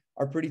clients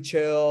are pretty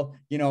chill,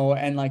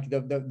 and like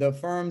the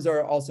firms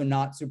are also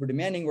not super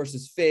demanding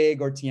versus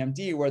FIG or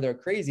TMT where they're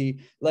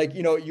crazy. Like,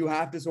 you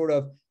have to sort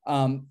of,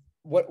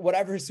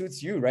 whatever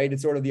suits you, right?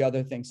 It's sort of the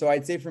other thing. So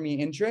I'd say for me,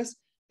 interest,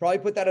 probably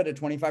put that at a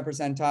 25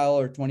 percentile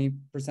or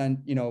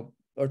 20%,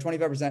 or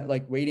 25%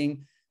 like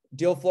rating.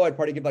 Deal flow, I'd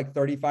probably give like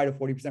 35 to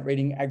 40%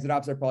 rating. Exit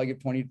ops, I'd probably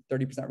give 20,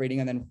 30% rating.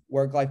 And then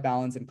work-life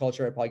balance and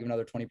culture, I'd probably give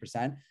another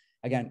 20%.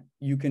 Again,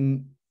 you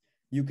can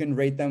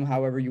rate them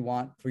however you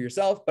want for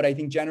yourself. But I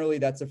think generally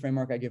that's the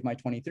framework I give my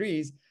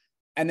 23s.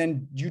 And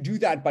then you do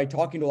that by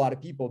talking to a lot of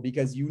people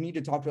because you need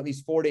to talk to at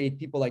least 4 to 8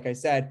 people, like I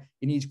said,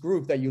 in each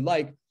group that you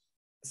like.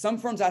 Some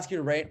firms ask you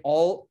to rate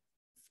all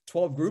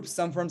 12 groups.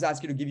 Some firms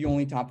ask you to give you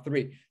only top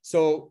 3.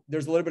 So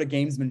there's a little bit of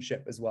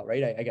gamesmanship as well,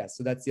 right? I guess.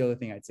 So that's the other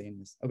thing I'd say in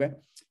this. Okay.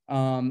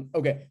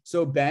 Okay.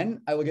 So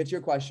Ben, I will get to your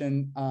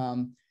question.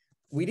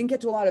 We didn't get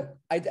to a lot of,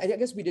 I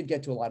guess we did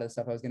get to a lot of the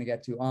stuff I was going to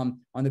get to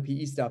on the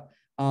PE stuff.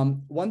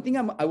 One thing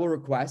I will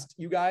request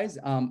you guys,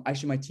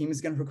 actually my team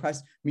is going to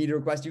request me to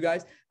request you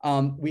guys.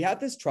 We have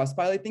this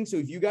Trustpilot thing. So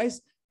if you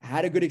guys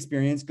had a good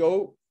experience,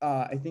 go,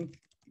 I think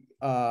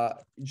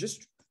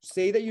just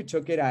say that you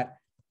took it at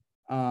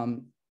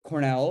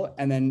Cornell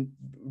and then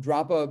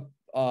drop a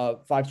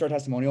 5-star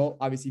testimonial.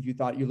 Obviously, if you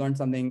thought you learned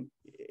something,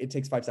 it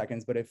takes 5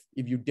 seconds. But if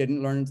you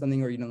didn't learn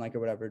something or you didn't like it,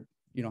 whatever,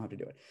 you don't have to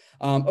do it.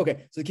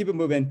 Okay, so keep it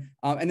moving.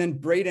 And then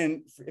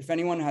Braden, if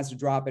anyone has to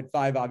drop at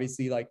 5,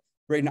 obviously, like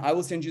Braden, I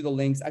will send you the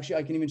links. Actually,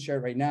 I can even share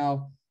it right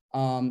now.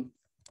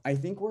 I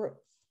think we're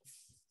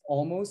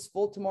almost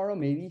full tomorrow,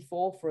 maybe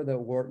full for the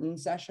Wharton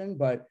session.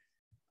 But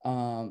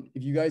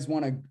if you guys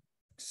want to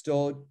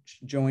still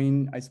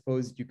join, I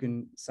suppose you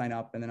can sign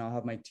up and then I'll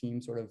have my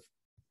team sort of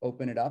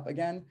open it up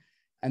again.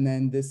 And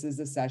then this is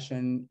the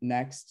session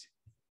next.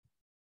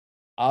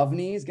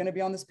 Avni is going to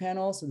be on this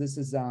panel. So this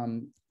is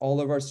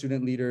all of our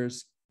student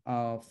leaders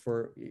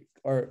for,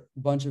 or a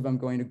bunch of them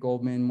going to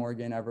Goldman,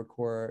 Morgan,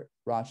 Evercore,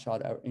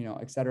 Rothschild,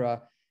 et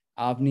cetera.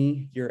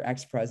 Avni, your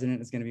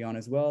ex-president, is going to be on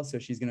as well. So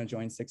she's going to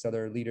join 6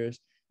 other leaders.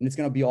 And it's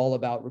going to be all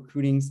about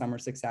recruiting, summer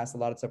success, a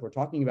lot of stuff we're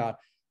talking about,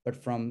 but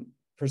from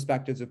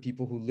perspectives of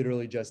people who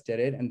literally just did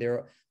it. And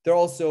they're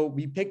also,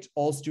 we picked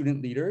all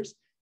student leaders,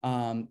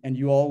 and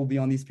you all will be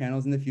on these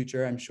panels in the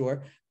future, I'm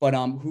sure, but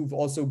who've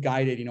also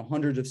guided,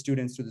 hundreds of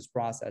students through this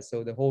process.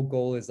 So the whole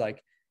goal is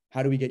like,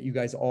 how do we get you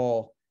guys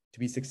all to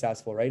be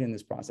successful, right, in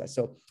this process?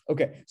 So,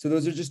 okay, so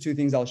those are just 2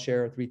 things I'll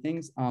share, 3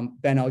 things.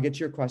 Ben, I'll get to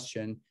your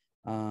question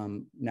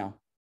now.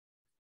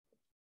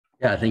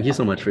 Yeah, thank you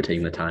so much for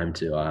taking the time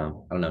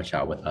to,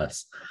 chat with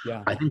us.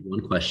 Yeah. I think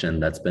one question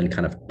that's been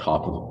kind of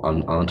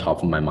on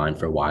top of my mind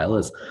for a while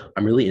is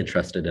I'm really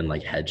interested in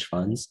like hedge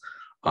funds.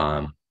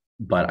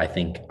 But I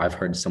think I've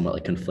heard somewhat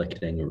like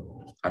conflicting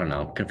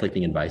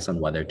advice on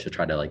whether to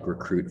try to like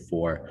recruit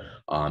for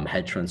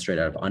hedge funds straight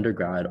out of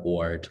undergrad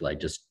or to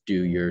like just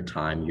do your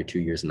 2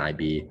 years in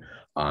IB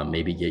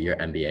maybe get your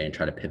MBA and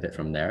try to pivot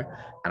from there.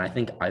 And I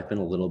think I've been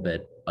a little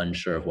bit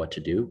unsure of what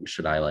to do.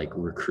 Should I like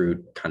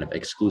recruit kind of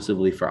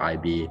exclusively for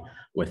IB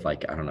with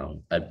like, I don't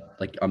know,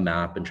 a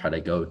map and try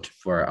to go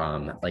for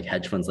like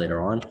hedge funds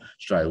later on?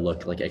 Should I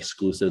look like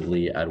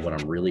exclusively at what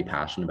I'm really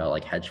passionate about,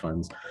 like hedge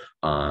funds?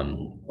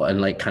 And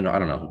like kind of, I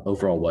don't know,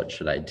 overall, what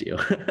should I do?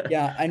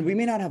 Yeah, and we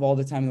may not have all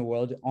the time in the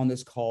world on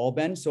this call,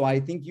 Ben. So I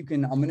think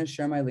I'm going to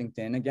share my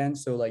LinkedIn again.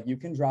 So like you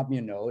can drop me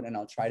a note and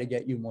I'll try to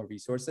get you more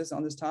resources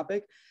on this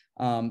topic.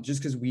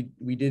 Just because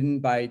we didn't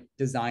by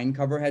design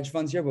cover hedge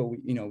funds here, but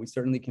we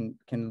certainly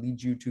can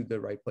lead you to the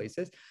right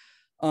places.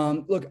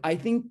 Look, I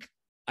think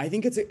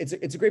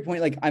it's a great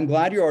point. Like, I'm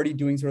glad you're already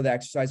doing sort of the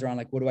exercise around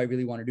like, what do I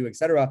really want to do, et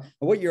cetera.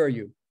 What year are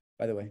you,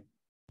 by the way?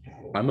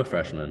 I'm a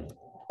freshman.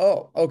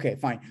 Oh, okay,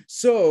 fine.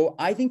 So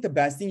I think the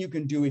best thing you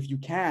can do if you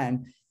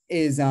can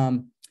is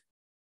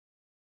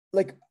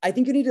like, I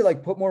think you need to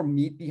like put more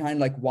meat behind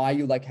like why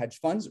you like hedge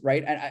funds,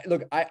 right?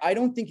 And I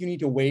don't think you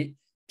need to wait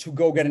to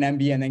go get an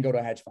MBA and then go to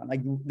a hedge fund. Like,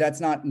 that's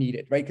not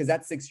needed, right? Because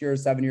that's 6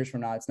 years, 7 years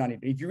from now, it's not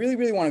needed. If you really,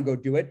 really want to go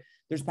do it,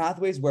 there's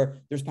pathways.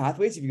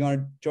 If you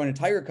want to join a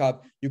Tiger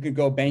Cup, you could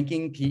go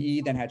banking,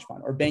 PE, then hedge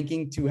fund, or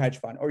banking to hedge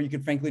fund, or you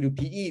could frankly do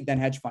PE, then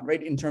hedge fund,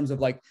 right? In terms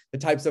of like the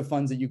types of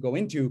funds that you go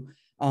into.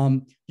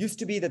 Used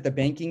to be that the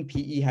banking,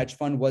 PE, hedge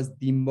fund was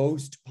the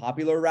most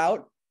popular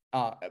route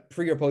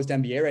pre or post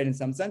MBA, right? In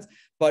some sense,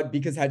 but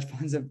because hedge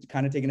funds have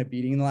kind of taken a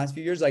beating in the last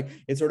few years, like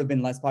it's sort of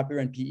been less popular,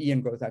 and PE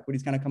and growth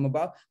equities kind of come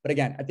about. But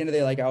again, at the end of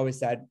the day, like I always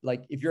said,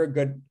 like if you're a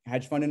good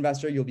hedge fund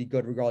investor, you'll be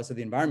good regardless of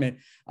the environment.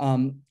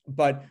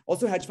 But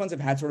also hedge funds have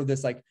had sort of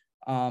this like,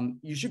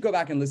 you should go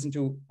back and listen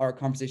to our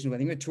conversations. I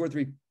think we had 2 or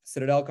 3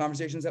 Citadel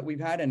conversations that we've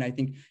had. And I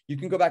think you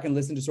can go back and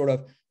listen to sort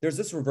of, there's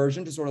this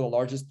reversion to sort of the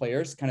largest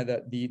players, kind of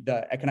the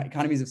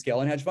economies of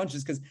scale in hedge funds,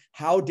 just because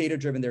how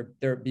data-driven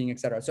they're being, et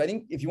cetera. So I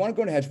think if you want to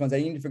go into hedge funds, I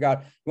need to figure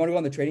out, you want to go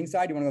on the trading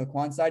side, you want to go on the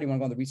quant side, you want to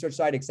go on the research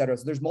side, et cetera.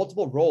 So there's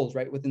multiple roles,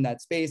 right, within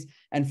that space,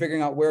 and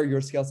figuring out where your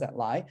skill set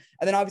lie.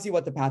 And then obviously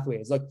what the pathway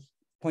is. Look,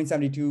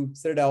 Point72,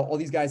 Citadel, all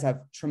these guys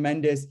have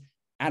tremendous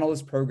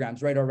analyst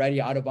programs, right,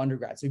 already out of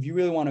undergrad. So if you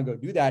really want to go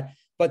do that,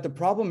 but the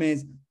problem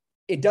is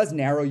it does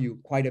narrow you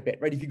quite a bit,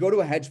 right? If you go to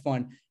a hedge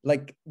fund,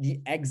 like the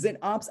exit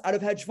ops out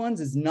of hedge funds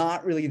is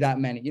not really that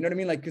many. You know what I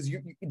mean? Like, because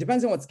it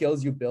depends on what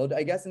skills you build,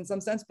 I guess, in some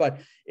sense, but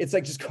it's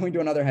like just going to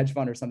another hedge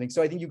fund or something.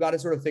 So I think you got to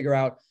sort of figure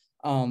out,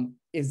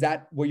 is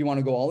that where you want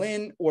to go all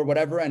in or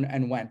whatever,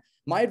 and when?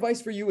 My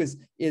advice for you is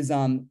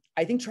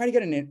I think try to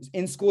get an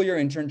in-school year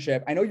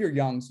internship. I know you're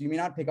young, so you may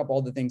not pick up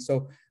all the things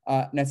so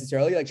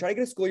necessarily. Like, try to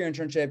get a school year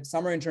internship,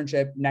 summer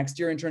internship, next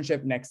year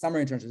internship, next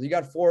summer internship. So you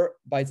got 4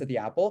 bites at the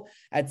apple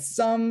at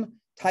some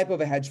type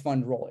of a hedge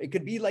fund role. It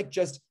could be like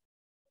just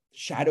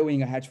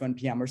shadowing a hedge fund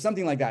PM or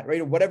something like that, right?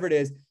 Or whatever it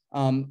is.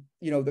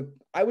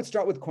 I would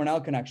start with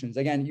Cornell connections.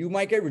 Again, you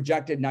might get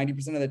rejected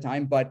 90% of the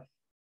time, but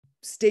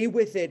stay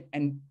with it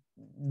and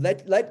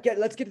let's get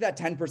to that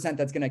 10%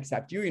 that's going to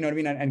accept you, you know what I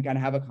mean? And kind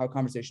of have a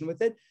conversation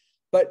with it.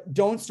 But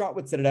don't start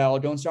with Citadel,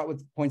 don't start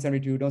with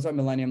Point72, don't start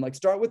Millennium. Like,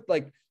 start with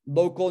like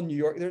local New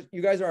York.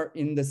 You guys are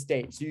in the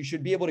state, so you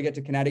should be able to get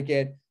to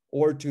Connecticut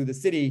or to the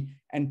city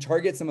and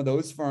target some of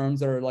those firms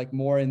that are like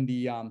more in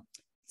the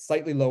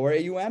slightly lower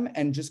AUM,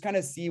 and just kind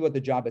of see what the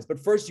job is. But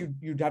first,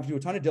 you'd have to do a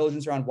ton of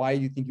diligence around why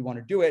you think you want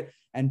to do it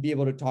and be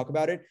able to talk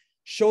about it.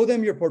 Show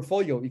them your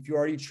portfolio if you're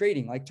already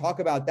trading. Like, talk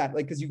about that,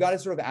 like, because you got to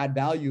sort of add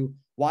value.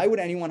 Why would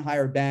anyone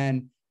hire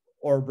Ben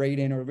or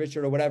Braden or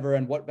Richard or whatever,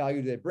 and what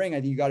value do they bring? I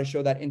think you got to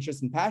show that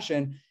interest and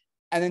passion,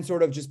 and then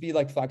sort of just be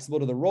like flexible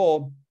to the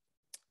role.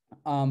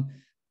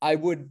 I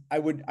would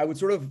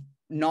sort of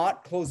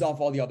not close off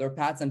all the other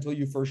paths until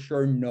you for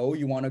sure know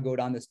you want to go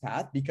down this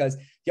path, because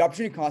the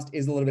opportunity cost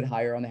is a little bit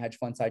higher on the hedge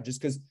fund side,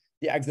 just because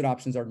the exit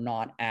options are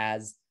not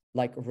as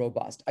like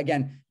robust.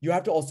 Again, you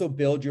have to also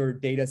build your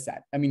data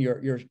set. I mean,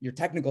 your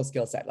technical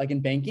skill set. Like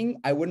in banking,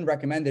 I wouldn't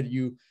recommend that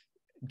you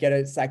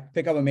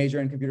pick up a major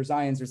in computer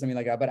science or something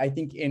like that. But I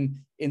think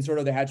in sort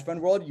of the hedge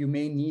fund world, you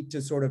may need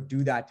to sort of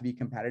do that to be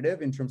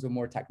competitive in terms of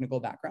more technical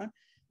background.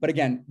 But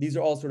again, these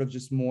are all sort of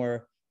just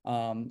more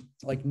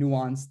like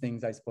nuanced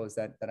things, I suppose,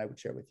 that I would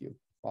share with you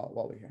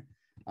while we're here.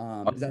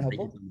 Is that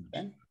helpful,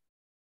 Ben?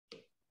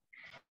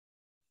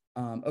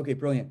 Okay,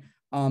 brilliant.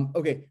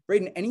 Okay,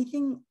 Braden,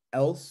 anything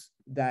else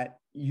that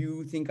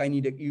you think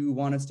you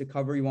want us to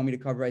cover, you want me to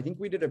cover? I think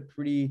we did a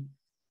pretty,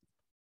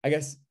 I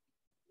guess,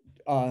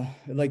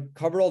 like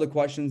cover all the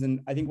questions,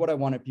 and I think what I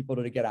wanted people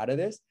to get out of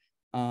this.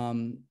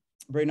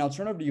 Braden, I'll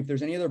turn over to you if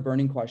there's any other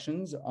burning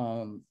questions.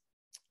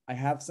 I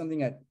have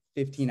something at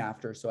 15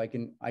 after, so I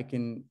can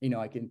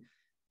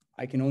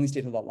only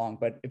stay till that long,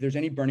 but if there's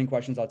any burning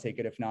questions, I'll take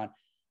it. If not,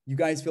 you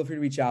guys feel free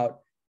to reach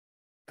out.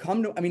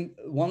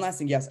 One last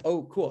thing. Yes.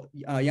 Oh, cool.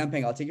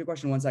 Yampeng, I'll take your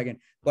question in 1 second,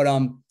 but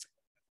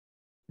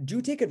do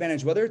take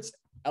advantage, whether it's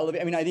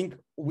elevate. I mean, I think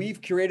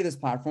we've curated this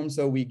platform,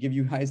 so we give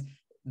you guys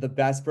the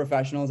best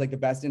professionals, like the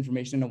best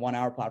information in a 1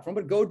 hour platform,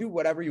 but go do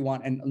whatever you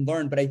want and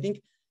learn. But I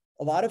think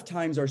a lot of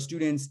times our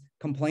students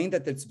complain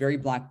that it's very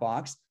black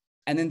box,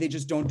 and then they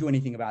just don't do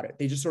anything about it.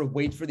 They just sort of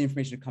wait for the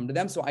information to come to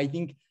them. So I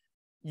think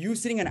you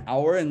sitting an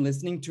hour and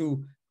listening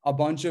to a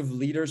bunch of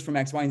leaders from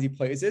X, Y, and Z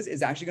places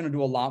is actually going to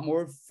do a lot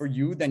more for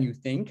you than you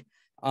think.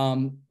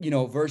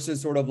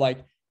 Versus sort of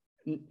like,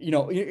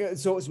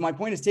 so my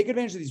point is take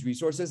advantage of these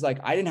resources. Like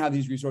I didn't have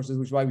these resources,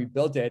 which is why we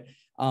built it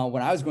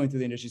when I was going through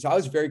the industry. So I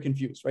was very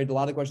confused, right? A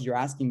lot of the questions you're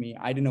asking me,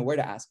 I didn't know where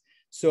to ask.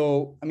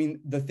 So, I mean,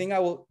 the thing I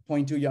will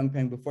point to, Young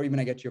Peng, before even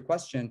I get to your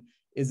question,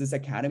 is this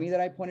academy that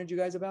I pointed you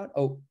guys about.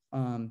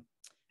 One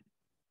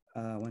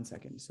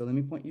second. So let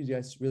me point you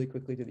guys really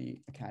quickly to the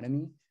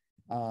academy.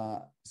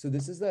 So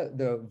this is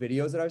the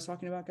videos that I was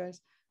talking about,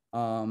 guys.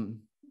 Let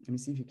me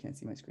see if you can't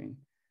see my screen.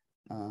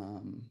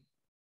 1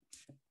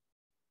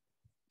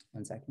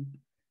 second.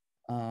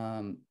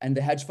 And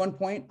the hedge fund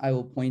point, I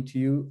will point to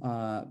you,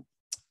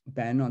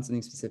 Ben, on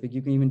something specific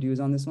you can even do is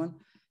on this one.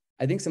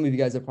 I think some of you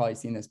guys have probably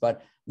seen this,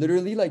 but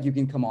literally like you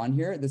can come on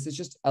here. This is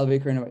just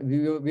Elevate Career.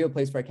 We have a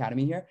place for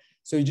academy here.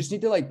 So you just need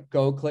to like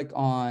go click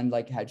on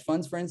like hedge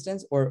funds, for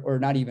instance, or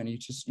not even,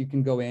 you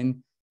can go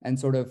in and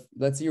sort of,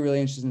 let's say you're really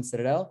interested in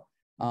Citadel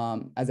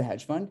as a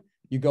hedge fund.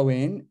 You go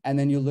in and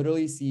then you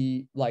literally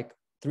see like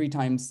 3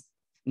 times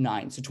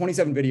 9. So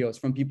 27 videos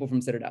from people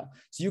from Citadel.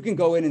 So you can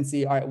go in and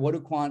see, all right, what do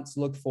quants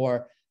look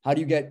for? How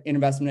do you get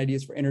investment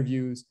ideas for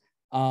interviews?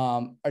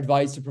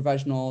 Advice to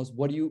professionals.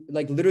 What do you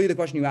like? Literally the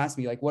question you asked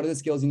me, like, what are the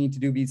skills you need to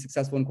do be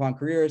successful in quant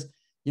careers?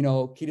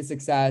 Key to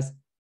success.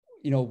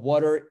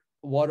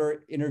 What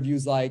are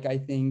interviews like? I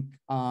think,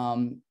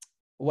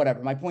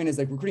 whatever. My point is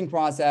like recruiting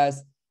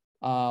process.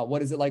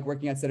 What is it like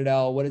working at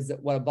Citadel? What is it?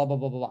 What blah, blah,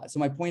 blah, blah, blah. So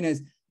my point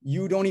is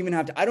you don't even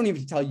have to, I don't even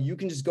have to tell you, you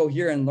can just go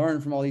here and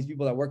learn from all these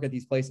people that work at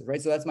these places, right?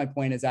 So that's my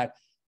point, is that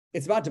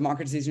it's about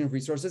democratization of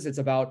resources. It's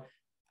about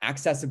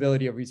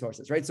accessibility of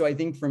resources, right? So I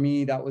think for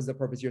me, that was the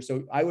purpose here.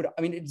 So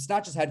it's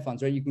not just hedge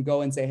funds, right? You can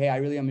go and say, hey, I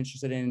really am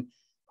interested in,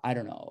 I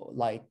don't know,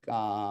 like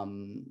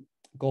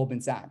Goldman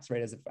Sachs,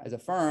 right? As a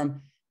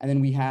firm. And then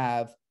we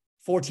have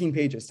 14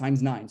 pages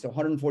times 9. So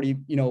 140,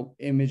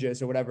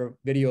 images or whatever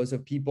videos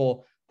of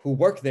people who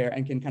work there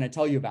and can kind of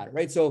tell you about it,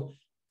 right? So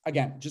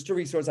again, just a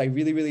resource I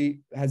really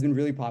has been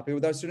really popular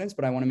with our students,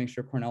 but I want to make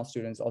sure Cornell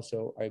students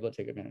also are able to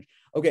take advantage.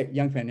 Okay,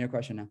 Young Fan, your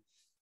question now.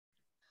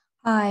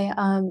 Hi,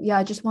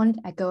 I just wanted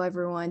to echo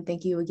everyone.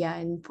 Thank you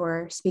again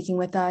for speaking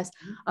with us.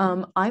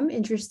 I'm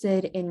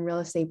interested in real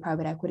estate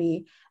private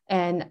equity.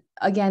 And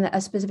again, a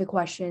specific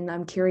question,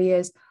 I'm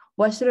curious,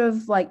 what sort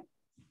of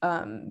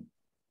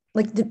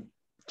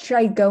should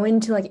I go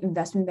into like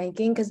investment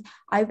banking? Because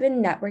I've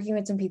been networking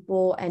with some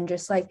people and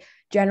just like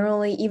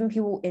generally, even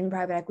people in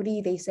private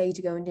equity, they say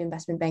to go into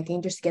investment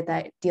banking just to get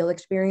that deal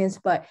experience.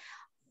 But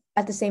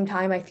at the same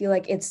time, I feel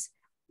like it's,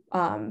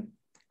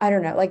 I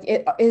don't know,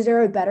 is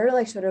there a better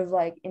sort of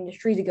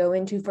industry to go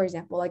into, for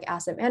example, like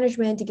asset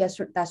management to get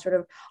that sort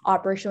of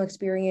operational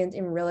experience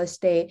in real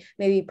estate,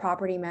 maybe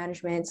property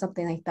management,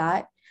 something like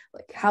that?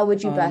 Like, how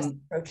would you best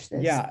approach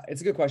this? Yeah,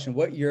 it's a good question.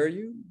 What year are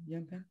you,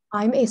 Young Pen?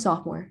 I'm a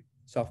sophomore.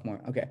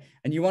 Sophomore, okay.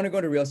 And you want to go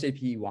to real estate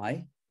PE?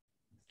 Why?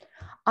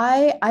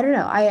 I don't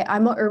know.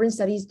 I'm an urban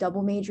studies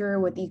double major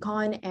with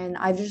econ, and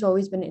I've just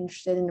always been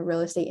interested in the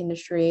real estate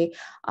industry.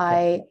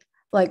 I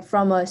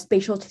from a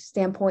spatial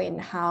standpoint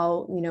and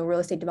how, real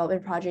estate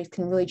development projects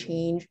can really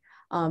change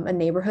a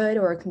neighborhood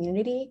or a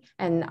community.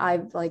 And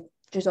I've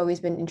just always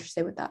been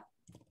interested with that.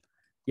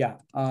 Yeah.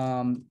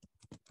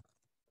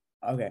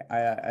 Okay.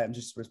 I'm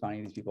just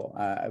responding to these people.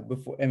 I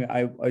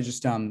was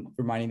just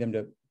reminding them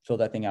to fill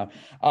that thing out.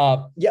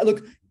 Yeah,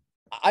 look,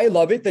 I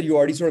love it that you're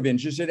already sort of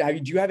interested.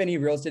 Do you have any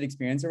real estate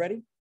experience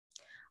already?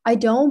 I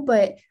don't,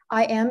 but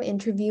I am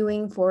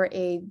interviewing for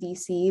a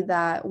VC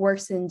that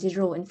works in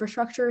digital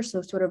infrastructure.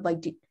 So sort of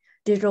like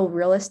digital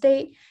real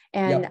estate.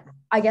 And yep.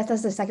 I guess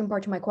that's the second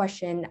part to my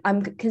question.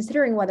 I'm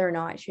considering whether or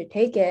not I should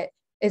take it.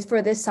 It's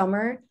for this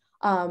summer.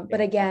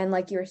 But again,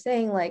 like you were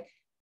saying,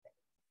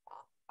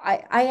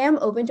 I am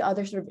open to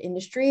other sort of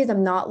industries.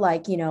 I'm not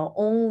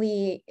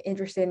only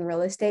interested in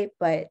real estate,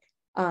 but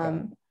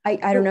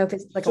I don't know if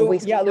it's a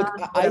waste. Yeah, look,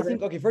 I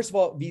think, okay, first of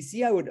all,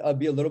 VC, I would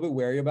be a little bit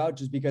wary about,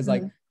 just because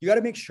you got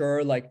to make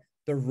sure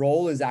the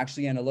role is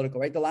actually analytical,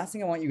 right? The last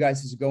thing I want you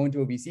guys is to go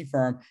into a VC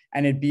firm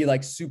and it'd be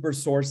super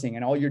sourcing,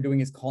 and all you're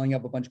doing is calling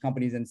up a bunch of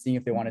companies and seeing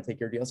if they want to take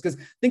your deals. Because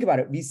think about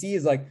it, VC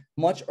is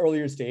much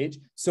earlier stage.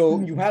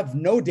 So you have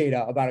no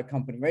data about a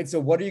company, right? So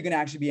what are you going to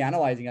actually be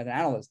analyzing as an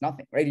analyst?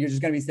 Nothing, right? You're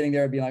just going to be sitting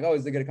there being like, oh,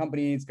 is it a good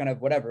company? It's kind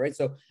of whatever, right?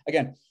 So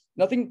again,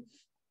 nothing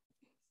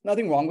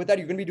wrong with that.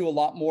 You're going to be doing a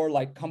lot more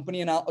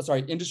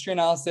industry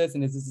analysis.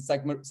 And is this a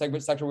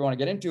segment sector we want to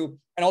get into?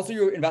 And also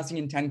you're investing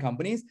in 10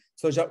 companies.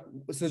 So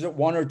that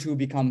 1 or 2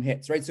 become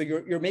hits, right? So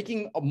you're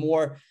making a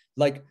more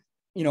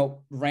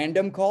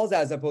random calls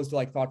as opposed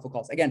to thoughtful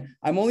calls. Again,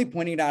 I'm only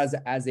pointing it out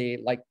as a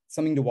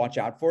something to watch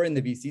out for in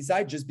the VC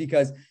side, just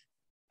because,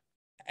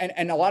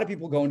 and a lot of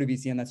people go into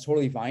VC and that's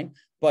totally fine,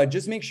 but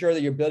just make sure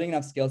that you're building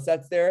enough skill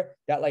sets there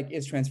that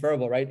is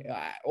transferable, right?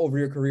 Over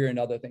your career and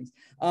other things.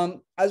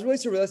 As it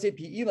relates to real estate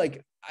PE,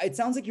 it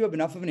sounds like you have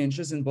enough of an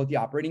interest in both the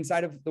operating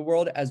side of the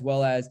world as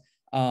well as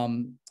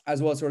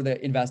sort of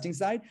the investing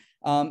side.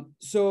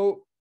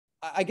 So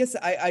I guess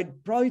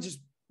I'd probably just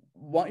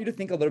want you to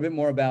think a little bit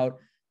more about,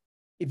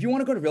 if you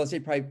want to go to real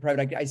estate private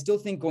equity, I still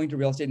think going to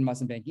real estate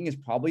investment banking is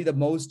probably the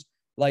most,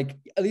 like,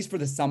 at least for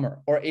the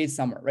summer or a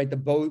summer, right?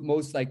 The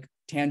most like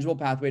tangible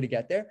pathway to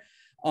get there.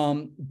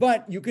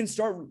 But you can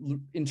start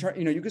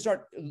you can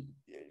start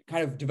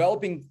kind of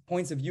developing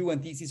points of view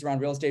and theses around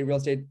real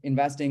estate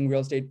investing, real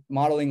estate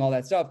modeling, all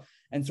that stuff,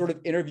 and sort of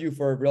interview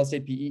for real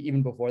estate PE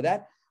even before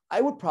that.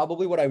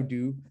 What I would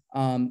do,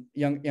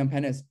 young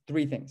Penn, is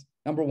 3 things.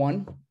 Number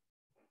 1,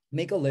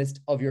 make a list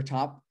of your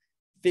top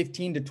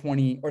 15 to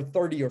 20 or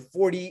 30 or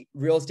 40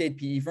 real estate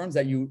PE firms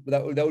that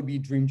would be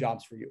dream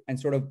jobs for you, and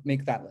sort of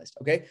make that list.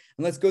 Okay.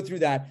 And let's go through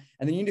that.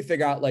 And then you need to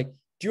figure out, like,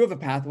 do you have a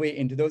pathway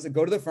into those?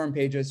 Go to the firm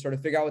pages, sort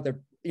of figure out what they're,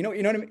 you know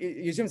what I mean?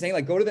 You see what I'm saying?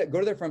 Like, go to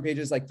their firm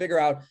pages, like figure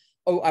out,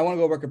 oh, I want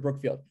to go work at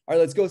Brookfield. All right,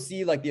 let's go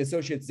see like the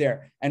associates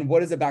there. And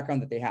what is the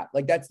background that they have?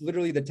 Like, that's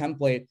literally the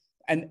template.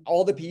 And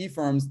all the PE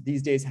firms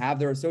these days have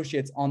their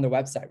associates on the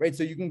website, right?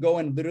 So you can go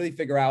and literally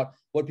figure out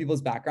what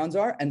people's backgrounds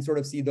are and sort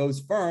of see those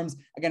firms.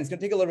 Again, it's going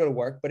to take a little bit of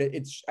work, but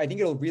I think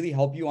it'll really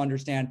help you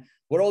understand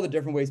what are all the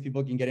different ways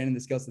people can get in and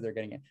the skills that they're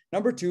getting in.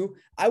 Number 2,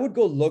 I would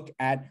go look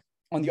at,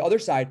 on the other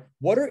side,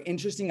 what are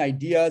interesting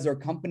ideas or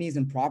companies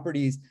and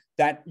properties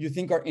that you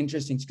think are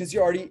interesting? Because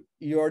you're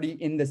already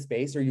in the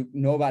space, or you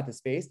know about the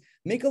space.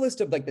 Make a list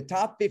of like the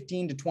top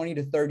 15 to 20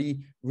 to 30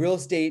 real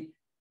estate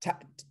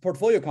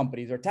portfolio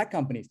companies or tech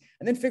companies,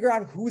 and then figure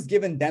out who's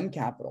given them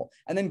capital,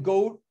 and then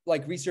go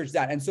like research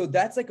that. And so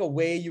that's like a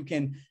way you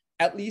can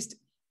at least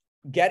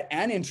get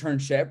an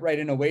internship, right?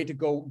 In a way to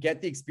go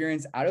get the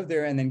experience out of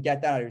there and then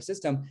get that out of your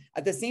system.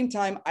 At the same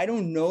time, I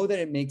don't know that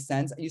it makes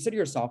sense. You said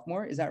you're a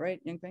sophomore, is that right,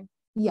 Yangpeng?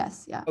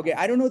 Yes. Yeah. Okay.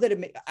 I don't know that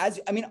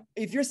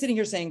if you're sitting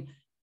here saying,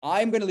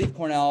 I'm going to leave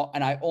Cornell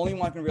and I only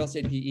want to real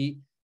estate PE,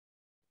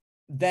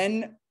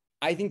 then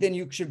I think then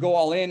you should go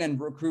all in and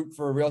recruit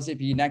for real estate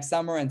PE next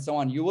summer and so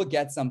on. You will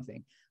get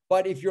something.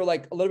 But if you're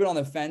like a little bit on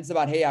the fence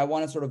about, hey, I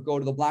want to sort of go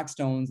to the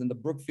Blackstones and the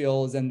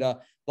Brookfields and the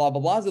blah,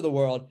 blah, blahs of the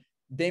world,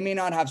 they may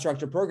not have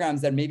structured programs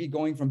that maybe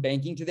going from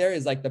banking to there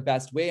is like the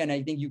best way. And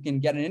I think you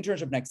can get an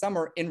internship next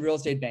summer in real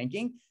estate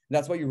banking.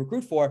 That's what you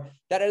recruit for.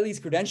 That at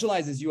least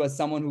credentializes you as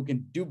someone who can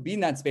be in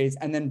that space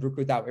and then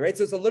recruit that way, right?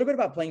 So it's a little bit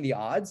about playing the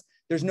odds.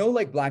 There's no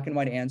like black and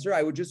white answer.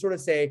 I would just sort of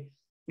say,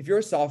 if you're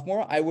a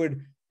sophomore, I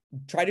would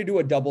try to do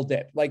a double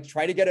dip, like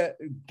try to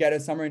get a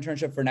summer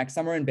internship for next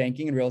summer in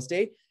banking and real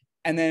estate.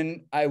 And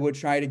then I would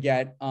try to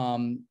get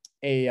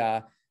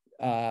a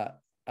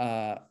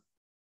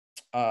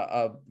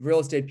real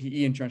estate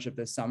PE internship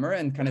this summer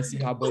and kind of see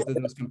how both of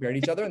those compare to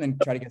each other, and then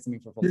try to get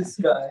something for full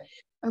time.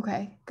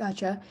 Okay,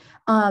 gotcha.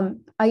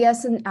 I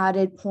guess an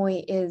added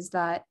point is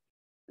that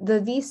the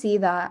VC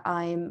that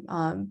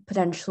I'm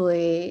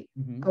potentially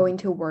going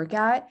to work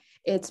at,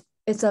 it's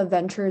a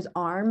ventures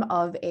arm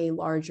of a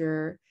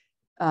larger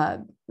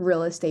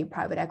real estate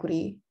private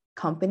equity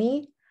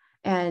company,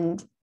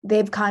 and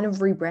they've kind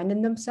of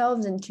rebranded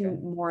themselves into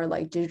more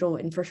like digital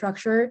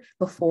infrastructure.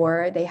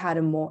 Before they had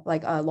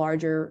a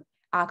larger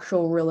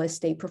actual real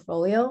estate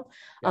portfolio.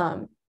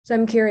 So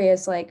I'm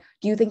curious, like,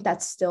 do you think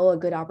that's still a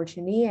good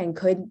opportunity and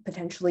could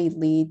potentially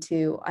lead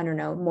to, I don't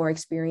know, more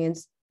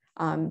experience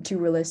to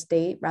real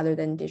estate rather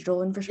than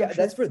digital infrastructure?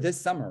 Yeah, that's for this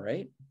summer,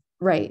 right?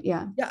 Right.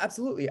 Yeah. Yeah,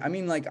 absolutely. I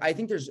mean, like, I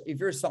think if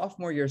you're a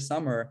sophomore year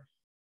summer,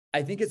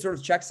 I think it sort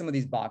of checks some of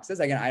these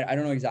boxes. Again, I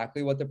don't know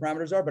exactly what the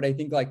parameters are, but I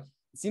think like,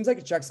 it seems like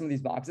it checks some of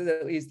these boxes,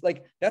 at least.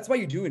 Like, that's why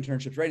you do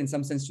internships, right? In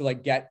some sense, to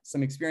like get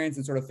some experience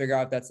and sort of figure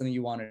out if that's something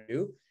you want to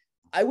do.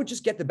 I would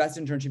just get the best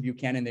internship you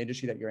can in the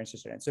industry that you're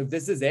interested in. So if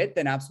this is it,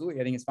 then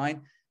absolutely, I think it's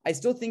fine. I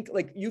still think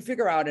like you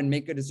figure out and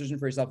make a decision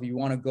for yourself if you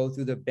want to go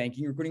through the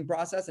banking recruiting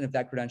process, and if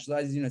that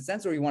credentializes you in a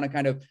sense, or you want to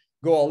kind of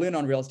go all in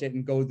on real estate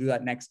and go do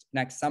that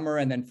next summer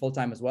and then full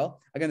time as well.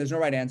 Again, there's no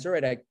right answer,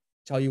 right? I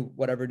tell you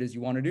whatever it is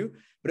you want to do.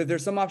 But if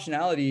there's some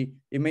optionality,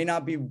 it may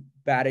not be a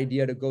bad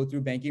idea to go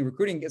through banking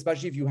recruiting,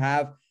 especially if you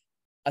have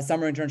a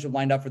summer internship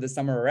lined up for this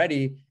summer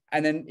already.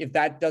 And then if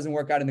that doesn't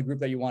work out in the group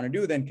that you want to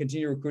do, then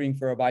continue recruiting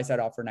for a buy side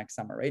offer next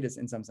summer, right?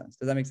 In some sense.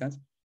 Does that make sense?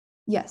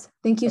 Yes.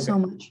 Thank you so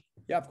much.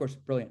 Yeah, of course.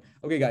 Brilliant.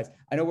 Okay, guys,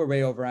 I know we're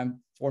way over. I'm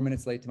 4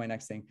 minutes late to my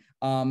next thing.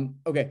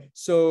 Okay.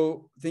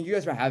 So thank you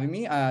guys for having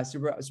me.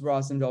 Super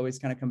awesome to always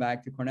kind of come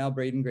back to Cornell.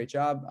 Braden, great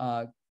job.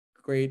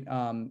 Great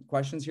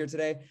questions here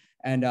today.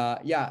 And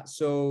yeah,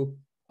 so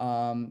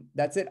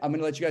that's it. I'm going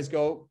to let you guys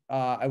go.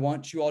 I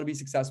want you all to be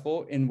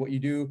successful in what you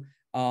do.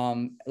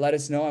 Let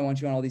us know. I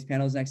want you on all these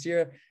panels next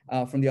year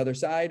from the other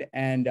side.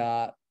 And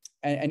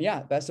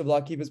yeah, best of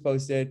luck. Keep us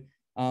posted.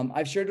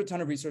 I've shared a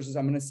ton of resources.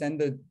 I'm going to send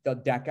the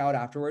deck out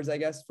afterwards, I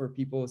guess, for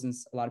people,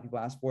 since a lot of people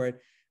asked for it.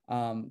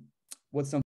 What's some